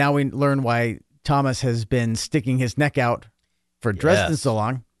 now we learn why Thomas has been sticking his neck out for Dresden so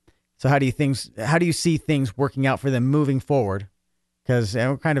long. So how do you see things working out for them moving forward? Because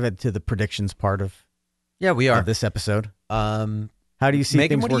we're kind of into the predictions part of we are of this episode. How do you see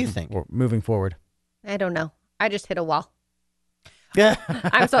Megan, things what do you think? moving forward? I don't know. I just hit a wall. Yeah,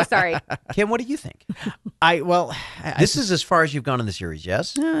 I'm so sorry. Kim, what do you think? This is as far as you've gone in the series,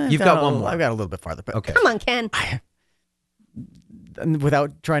 yes? You've You've got one more. I've got a little bit farther, but Okay. Come on, Ken.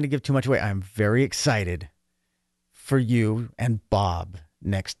 Without trying to give too much away, I'm very excited for you and Bob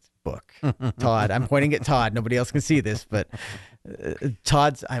next book. Todd, I'm pointing at Todd. Nobody else can see this, but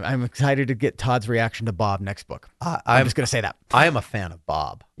I'm excited to get Todd's reaction to Bob next book. I'm just going to say that. I am a fan of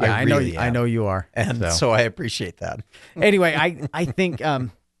Bob. Yeah, I really am. I know you are. And so I appreciate that. Anyway, I think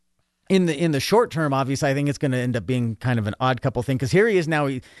in the short term, obviously, I think it's going to end up being kind of an odd couple thing, because here he is now.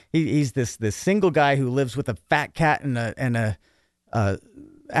 He's this single guy who lives with a fat cat and a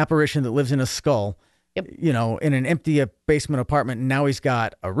apparition that lives in a skull. Yep. In an empty basement apartment. And now he's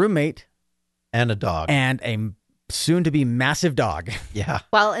got a roommate And a dog. and a soon-to-be massive dog. Yeah.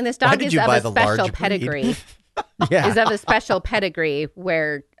 Well, and this Why dog did is you of buy a the special large breed? pedigree. Yeah. Is of a special pedigree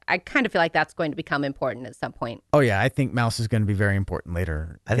where I kind of feel like that's going to become important at some point. Oh yeah, I think Mouse is going to be very important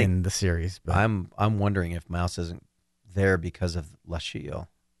later in the series. But I'm wondering if Mouse isn't there because of Lachille.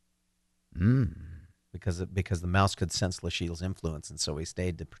 Because the mouse could sense Lachille's influence, and so he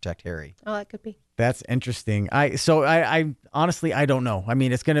stayed to protect Harry. Oh, that could be. that's interesting. I honestly I don't know. I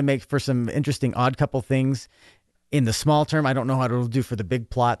mean, it's going to make for some interesting odd couple things in the small term. I don't know how it'll do for the big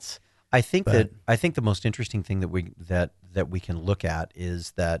plots. I think the most interesting thing that we can look at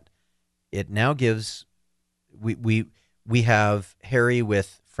is that it now gives we have Harry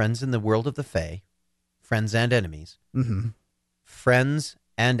with friends in the world of the Fae, friends and enemies, friends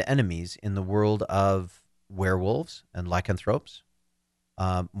and enemies in the world of werewolves and lycanthropes.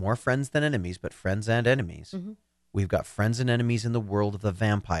 More friends than enemies, but friends and enemies. We've got friends and enemies in the world of the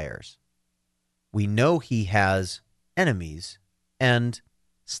vampires. We know he has enemies and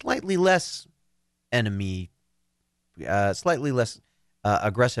slightly less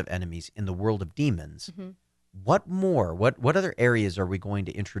aggressive enemies in the world of demons. What more? What other areas are we going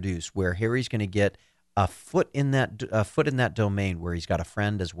to introduce where Harry's going to get a foot in that domain where he's got a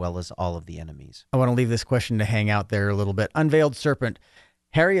friend as well as all of the enemies? I want to leave this question to hang out there a little bit. Unveiled Serpent.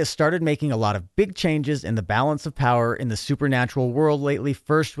 Harry has started making a lot of big changes in the balance of power in the supernatural world lately,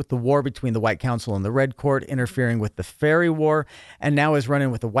 first with the war between the White Council and the Red Court interfering with the Fairy War, and now is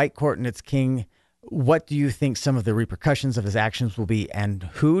running with the White Court and its king. What do you think some of the repercussions of his actions will be, and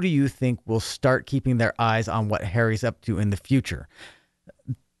who do you think will start keeping their eyes on what Harry's up to in the future?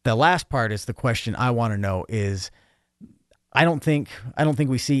 The last part is the question I want to know is, I don't think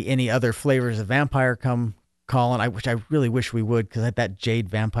we see any other flavors of vampire come calling, which I really wish we would, because that Jade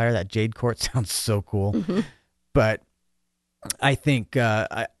vampire, that Jade Court sounds so cool. But I think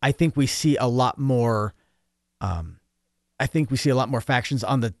we see a lot more. I think we see a lot more factions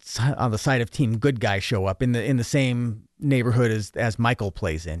on the side of Team Good Guy show up in the same neighborhood as Michael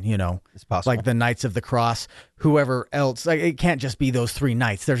plays in. It's possible. Like the Knights of the Cross, whoever else. Like, it can't just be those three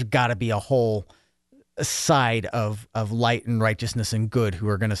knights. There's got to be a whole side of light and righteousness and good who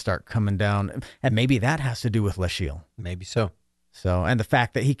are going to start coming down, and maybe that has to do with Lachille. Maybe so. So, and the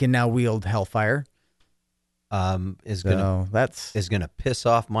fact that he can now wield Hellfire is gonna piss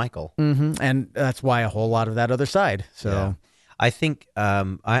off Michael, and that's why a whole lot of that other side. So, yeah. I think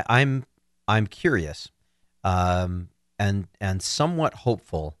I'm curious, and somewhat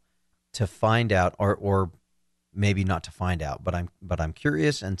hopeful to find out, or maybe not to find out, but I'm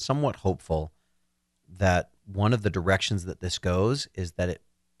curious and somewhat hopeful that one of the directions that this goes is that it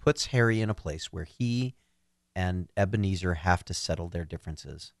puts Harry in a place where he and Ebenezer have to settle their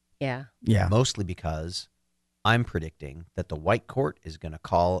differences. Yeah. Mostly because I'm predicting that the White Court is going to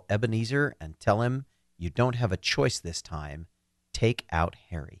call Ebenezer and tell him, you don't have a choice this time. Take out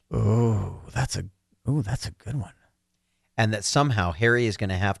Harry. Oh, that's a good one. And that somehow Harry is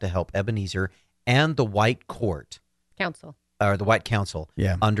going to have to help Ebenezer and the White Court Council, or the White Council,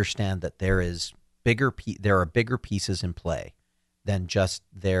 understand that there are bigger pieces in play than just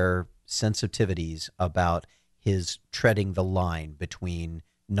their sensitivities about his treading the line between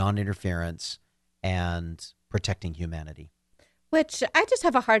non-interference and protecting humanity. which I just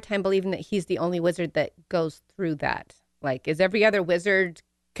have a hard time believing that he's the only wizard that goes through that. Like, is every other wizard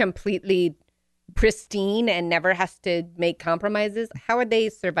completely pristine and never has to make compromises? How are they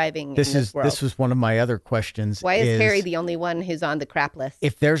surviving in this world? This was one of my other questions. Why is Harry the only one who's on the crap list?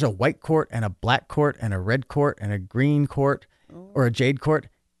 If there's a white court and a black court and a red court and a green court or a jade court,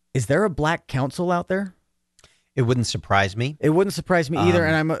 is there a black council out there? It wouldn't surprise me. It wouldn't surprise me either.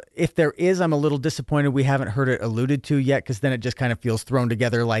 And if there is, I'm a little disappointed we haven't heard it alluded to yet, because then it just kind of feels thrown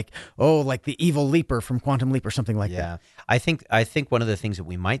together like, like the evil Leaper from Quantum Leap or something like that. I think one of the things that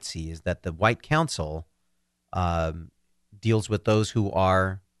we might see is that the White Council deals with those who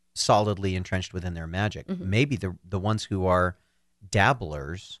are solidly entrenched within their magic. Maybe the ones who are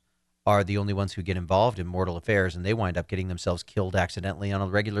dabblers are the only ones who get involved in mortal affairs, and they wind up getting themselves killed accidentally on a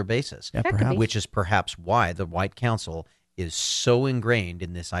regular basis. Yeah, perhaps. Which is perhaps why the White Council is so ingrained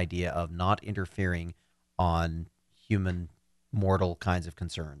in this idea of not interfering on human mortal kinds of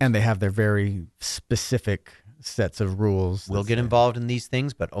concerns. And they have their very specific sets of rules. We'll get involved in these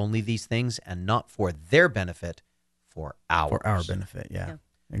things, but only these things, and not for their benefit, for ours. For our benefit, yeah.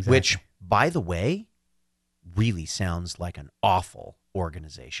 Exactly. Which, by the way, really sounds like an awful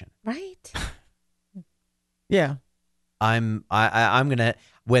organization. Right? Yeah. I'm gonna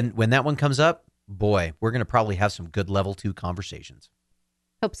when that one comes up, boy, we're gonna probably have some good level 2 conversations.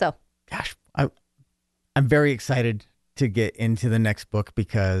 Hope so. Gosh, I'm very excited to get into the next book,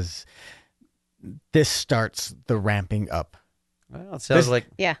 because this starts the ramping up. Well, it sounds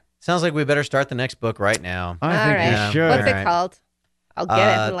like we better start the next book right now. I think right. we should. What's it called? I'll get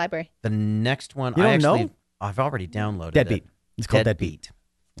it from the library. The next one, You don't know? I've already downloaded Deadbeat. it. It's called Deadbeat.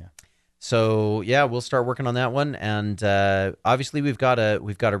 Yeah. So we'll start working on that one, and obviously we've got a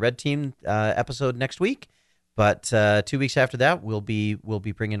Red Team episode next week, but 2 weeks after that we'll be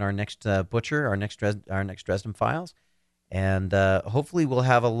bringing our next Butcher, our next Dresden Files, and hopefully we'll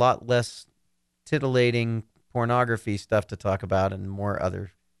have a lot less titillating pornography stuff to talk about and more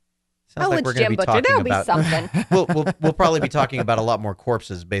other. Sounds like we're going to be Butcher. talking There'll about. be something. We'll probably be talking about a lot more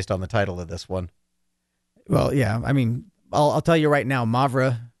corpses based on the title of this one. Well, yeah. I mean, I'll tell you right now,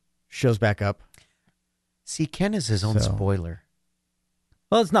 Mavra shows back up. See, Ken is his own spoiler.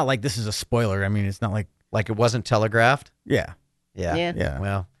 Well, it's not like this is a spoiler. I mean, it's not like it wasn't telegraphed. Yeah. Yeah.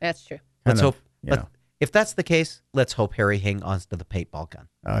 Well, That's true. let's hope. You know. If that's the case, let's hope Harry hangs on to the paintball gun.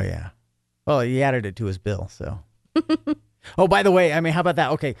 Oh, yeah. Well, he added it to his bill, so. Oh, by the way, I mean, how about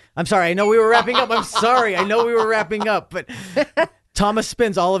that? Okay, I'm sorry. I know we were wrapping up. I'm sorry. I know we were wrapping up, but Thomas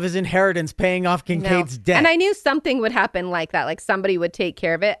spends all of his inheritance paying off Kincaid's debt. And I knew something would happen like that, like somebody would take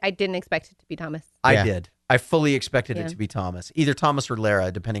care of it. I didn't expect it to be Thomas. I did. I fully expected it to be Thomas, either Thomas or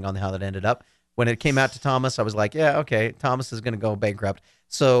Lara, depending on how that ended up. When it came out to Thomas, I was like, yeah, okay, Thomas is going to go bankrupt.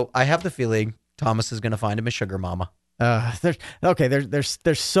 So I have the feeling Thomas is going to find him a sugar mama. There's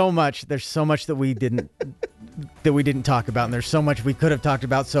so much that we didn't talk about, and there's so much we could have talked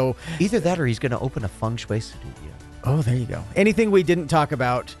about. So either that, or he's going to open a feng shui studio. Oh, there you go. Anything we didn't talk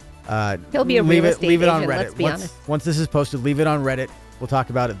about, he'll be a real estate leave it on agent, Reddit. let's be honest. Once this is posted, leave it on Reddit. We'll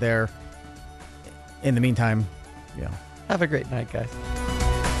talk about it there. In the meantime, have a great night, guys.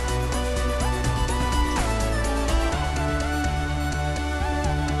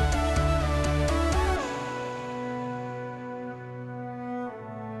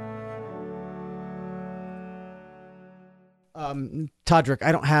 Todrick,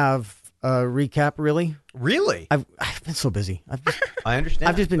 I don't have a recap really. Really? I've been so busy. I understand.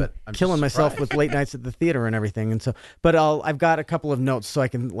 I've just been killing myself with late nights at the theater and everything, and so. But I've got a couple of notes so I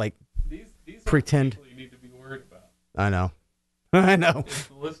can These pretend. are the people you need to be worried about. I know. I know. It's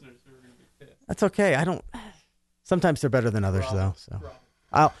the listeners who are going to be pissed. That's okay. I don't. Sometimes they're better than others, though. So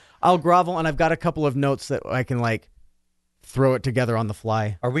Grovel. I'll grovel, and I've got a couple of notes that I can throw it together on the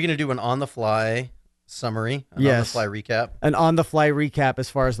fly. Are we going to do an on-the-fly summary? Yes. On-the-fly recap? An on the fly recap as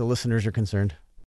far as the listeners are concerned.